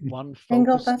or one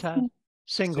focus task?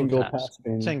 Single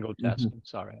tasking. Single tasking,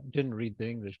 sorry. I didn't read the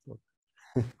English book.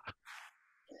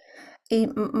 I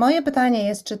moje pytanie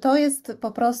jest, czy to jest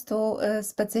po prostu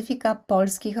specyfika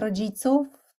polskich rodziców?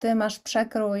 Ty masz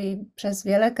przekrój przez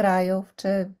wiele krajów.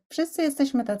 Czy wszyscy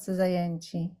jesteśmy tacy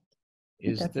zajęci?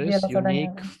 Is this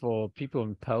unique for people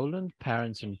in Poland,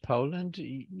 parents in Poland?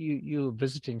 You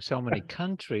visiting so many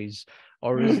countries,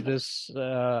 or is this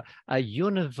a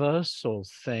universal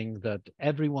thing that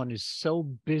everyone is so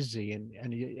busy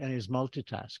and is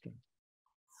multitasking?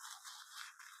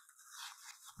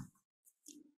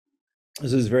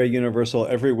 This is very universal.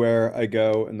 Everywhere I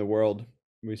go in the world,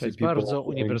 we To see jest people bardzo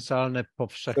uniwersalne, so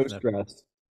powszechne. stressed.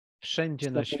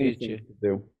 Wszędzie na świecie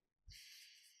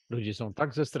ludzie są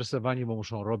tak zestresowani, bo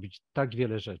muszą robić tak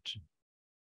wiele rzeczy.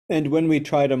 And when we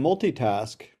try to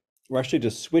multitask, we're actually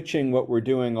just switching what we're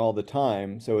doing all the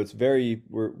time. So it's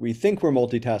we think we're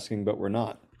multitasking, but we're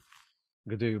not.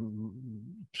 Gdy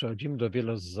przechodzimy do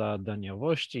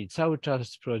wielozadaniowości i cały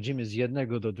czas przechodzimy z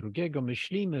jednego do drugiego,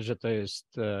 myślimy, że to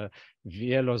jest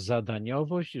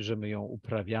wielozadaniowość, że my ją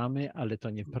uprawiamy, ale to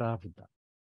nieprawda.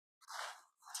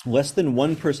 Less than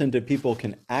 1% of people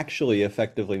can actually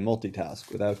effectively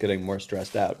multitask without getting more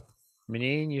stressed out.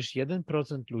 Mniej niż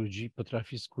 1% ludzi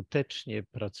potrafi skutecznie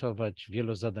pracować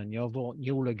wielozadaniowo,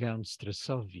 nie ulegając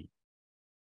stresowi.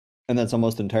 And that's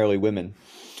almost entirely women.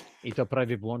 I to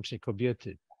prawie wyłącznie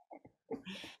kobiety.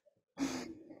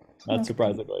 Not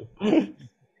surprisingly.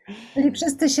 Czyli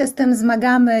wszyscy się z tym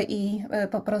zmagamy i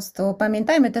po prostu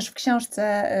pamiętajmy, też w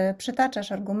książce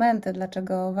przytaczasz argumenty,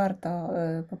 dlaczego warto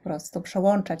po prostu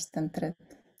przełączać ten tryb.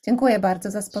 Dziękuję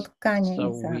bardzo za spotkanie.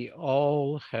 So we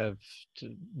all have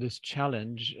this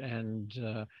challenge and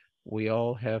we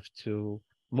all have to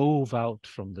move out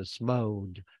from this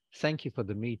mode. Thank you for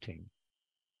the meeting.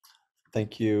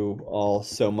 Thank you all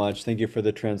so much. Thank you for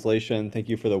the translation. Thank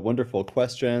you for the wonderful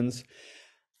questions.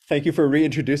 Thank you for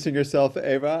reintroducing yourself,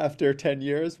 Eva, after 10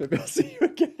 years. Maybe I'll see you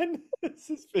again. This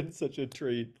has been such a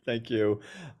treat. Thank you.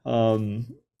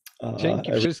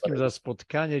 Dzięki wszystkim za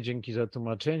spotkanie, dzięki za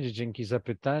tłumaczenie, dzięki za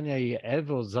pytania i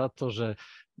Ewo za to, że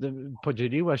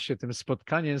podzieliłaś się tym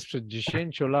spotkaniem sprzed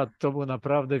 10 lat. To był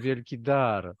naprawdę wielki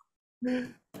dar.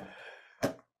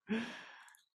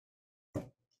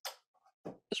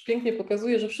 Też pięknie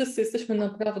pokazuje, że wszyscy jesteśmy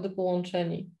naprawdę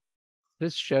połączeni.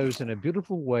 This shows in a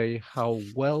beautiful way how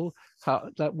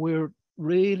that we're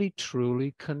really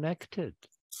truly connected.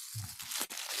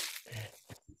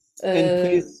 And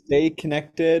please stay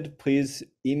connected. Please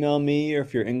email me, or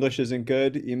if your English isn't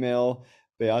good, email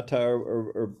Beata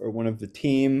or one of the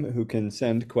team who can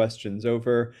send questions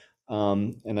over.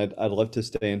 And I'd love to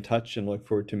stay in touch and look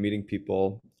forward to meeting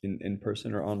people in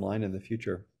person or online in the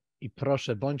future. I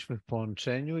proszę, bądźmy w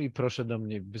połączeniu i proszę do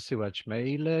mnie wysyłać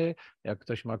maile. Jak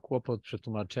ktoś ma kłopot przy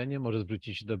tłumaczeniem, może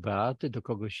zwrócić się do Beaty, do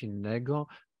kogoś innego.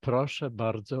 Proszę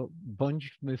bardzo,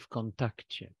 bądźmy w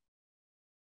kontakcie.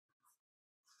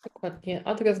 Dokładnie.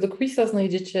 Adres do quiza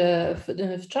znajdziecie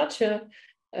w czacie.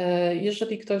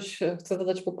 Jeżeli ktoś chce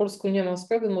zadać po polsku, nie ma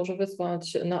sprawy, może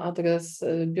wysłać na adres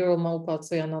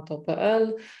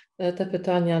biuro@cojanato.pl. Te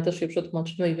pytania też je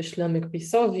przetłumaczymy i wyślemy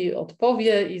quizowi,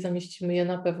 odpowie i zamieścimy je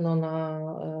na pewno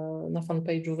na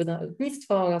fanpage'u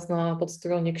wydawnictwa oraz na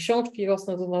podstronie książki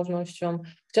Rosnę z uważnością.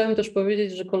 Chciałabym też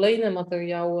powiedzieć, że kolejne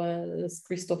materiały z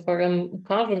Christopherem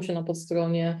ukażą się na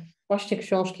podstronie właśnie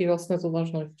książki Rosnę z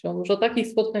uważnością. Że takich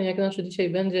spotkań jak nasze dzisiaj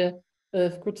będzie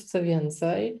wkrótce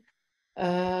więcej.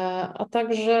 A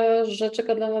także, że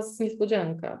czeka dla nas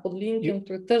niespodzianka. Pod linkiem,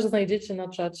 który też znajdziecie na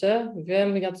czacie,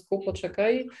 wiem, Jacku,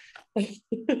 poczekaj,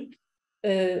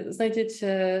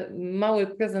 znajdziecie mały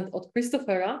prezent od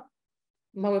Christophera,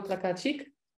 mały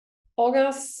plakacik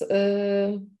oraz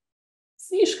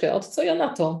zniżkę od Co ja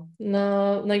na to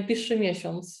na najbliższy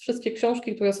miesiąc. Wszystkie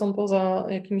książki, które są poza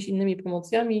jakimiś innymi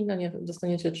promocjami, na nie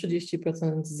dostaniecie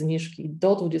 30% zniżki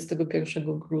do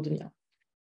 21 grudnia.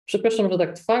 Przepraszam, że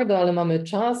tak twardo, ale mamy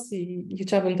czas i nie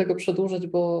chciałabym tego przedłużyć,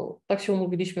 bo tak się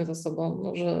umówiliśmy ze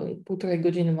sobą, że 1,5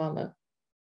 godziny mamy.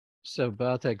 So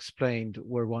Beata explained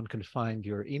where one can find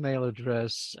your email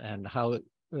address and how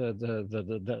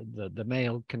the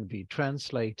mail can be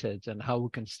translated and how we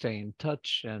can stay in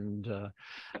touch, and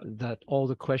that all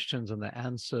the questions and the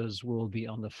answers will be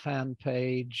on the fan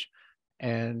page,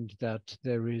 and that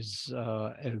there is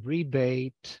a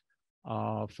rebate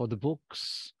for the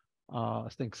books. I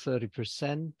think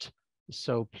 30%,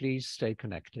 so please stay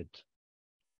connected.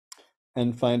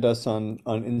 And find us on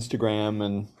Instagram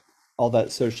and all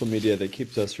that social media that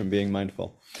keeps us from being mindful.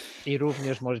 I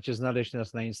również możecie znaleźć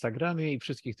nas na Instagramie i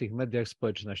wszystkich tych mediach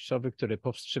społecznościowych, które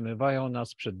powstrzymywają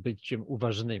nas przed byciem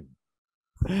uważnymi.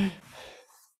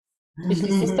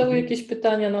 Jeśli zostały jakieś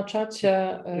pytania na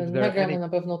czacie, nagramy na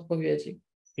pewno odpowiedzi.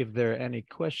 If there are any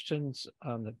questions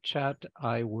on the chat,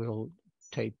 I will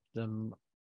tape them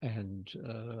and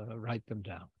write them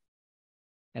down.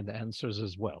 And the answers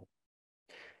as well.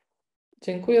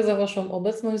 Dziękuję za Waszą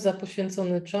obecność, za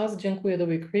poświęcony czas. Dziękuję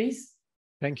Tobie, Chris.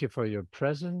 Thank you for your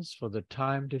presence, for the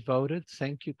time devoted.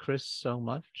 Thank you, Chris, so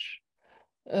much.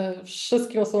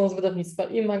 Wszystkim osobom z wydawnictwa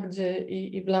i Magdzie,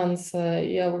 i Blance,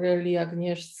 i Aurelii,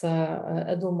 Agnieszce,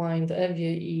 EduMind,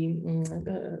 Ewie i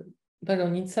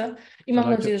Weronice. I mam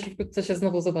nadzieję, że wkrótce się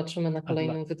znowu zobaczymy na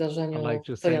kolejnym wydarzeniu. I'd like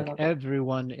to thank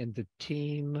everyone in the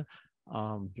team,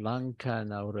 Blanca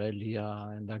and Aurelia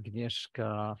and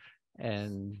Agnieszka,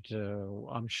 and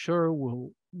I'm sure we'll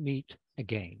meet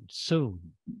again soon.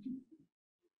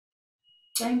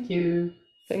 Thank you.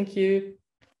 Thank you.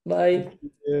 Bye. Thank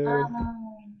you.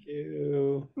 Bye.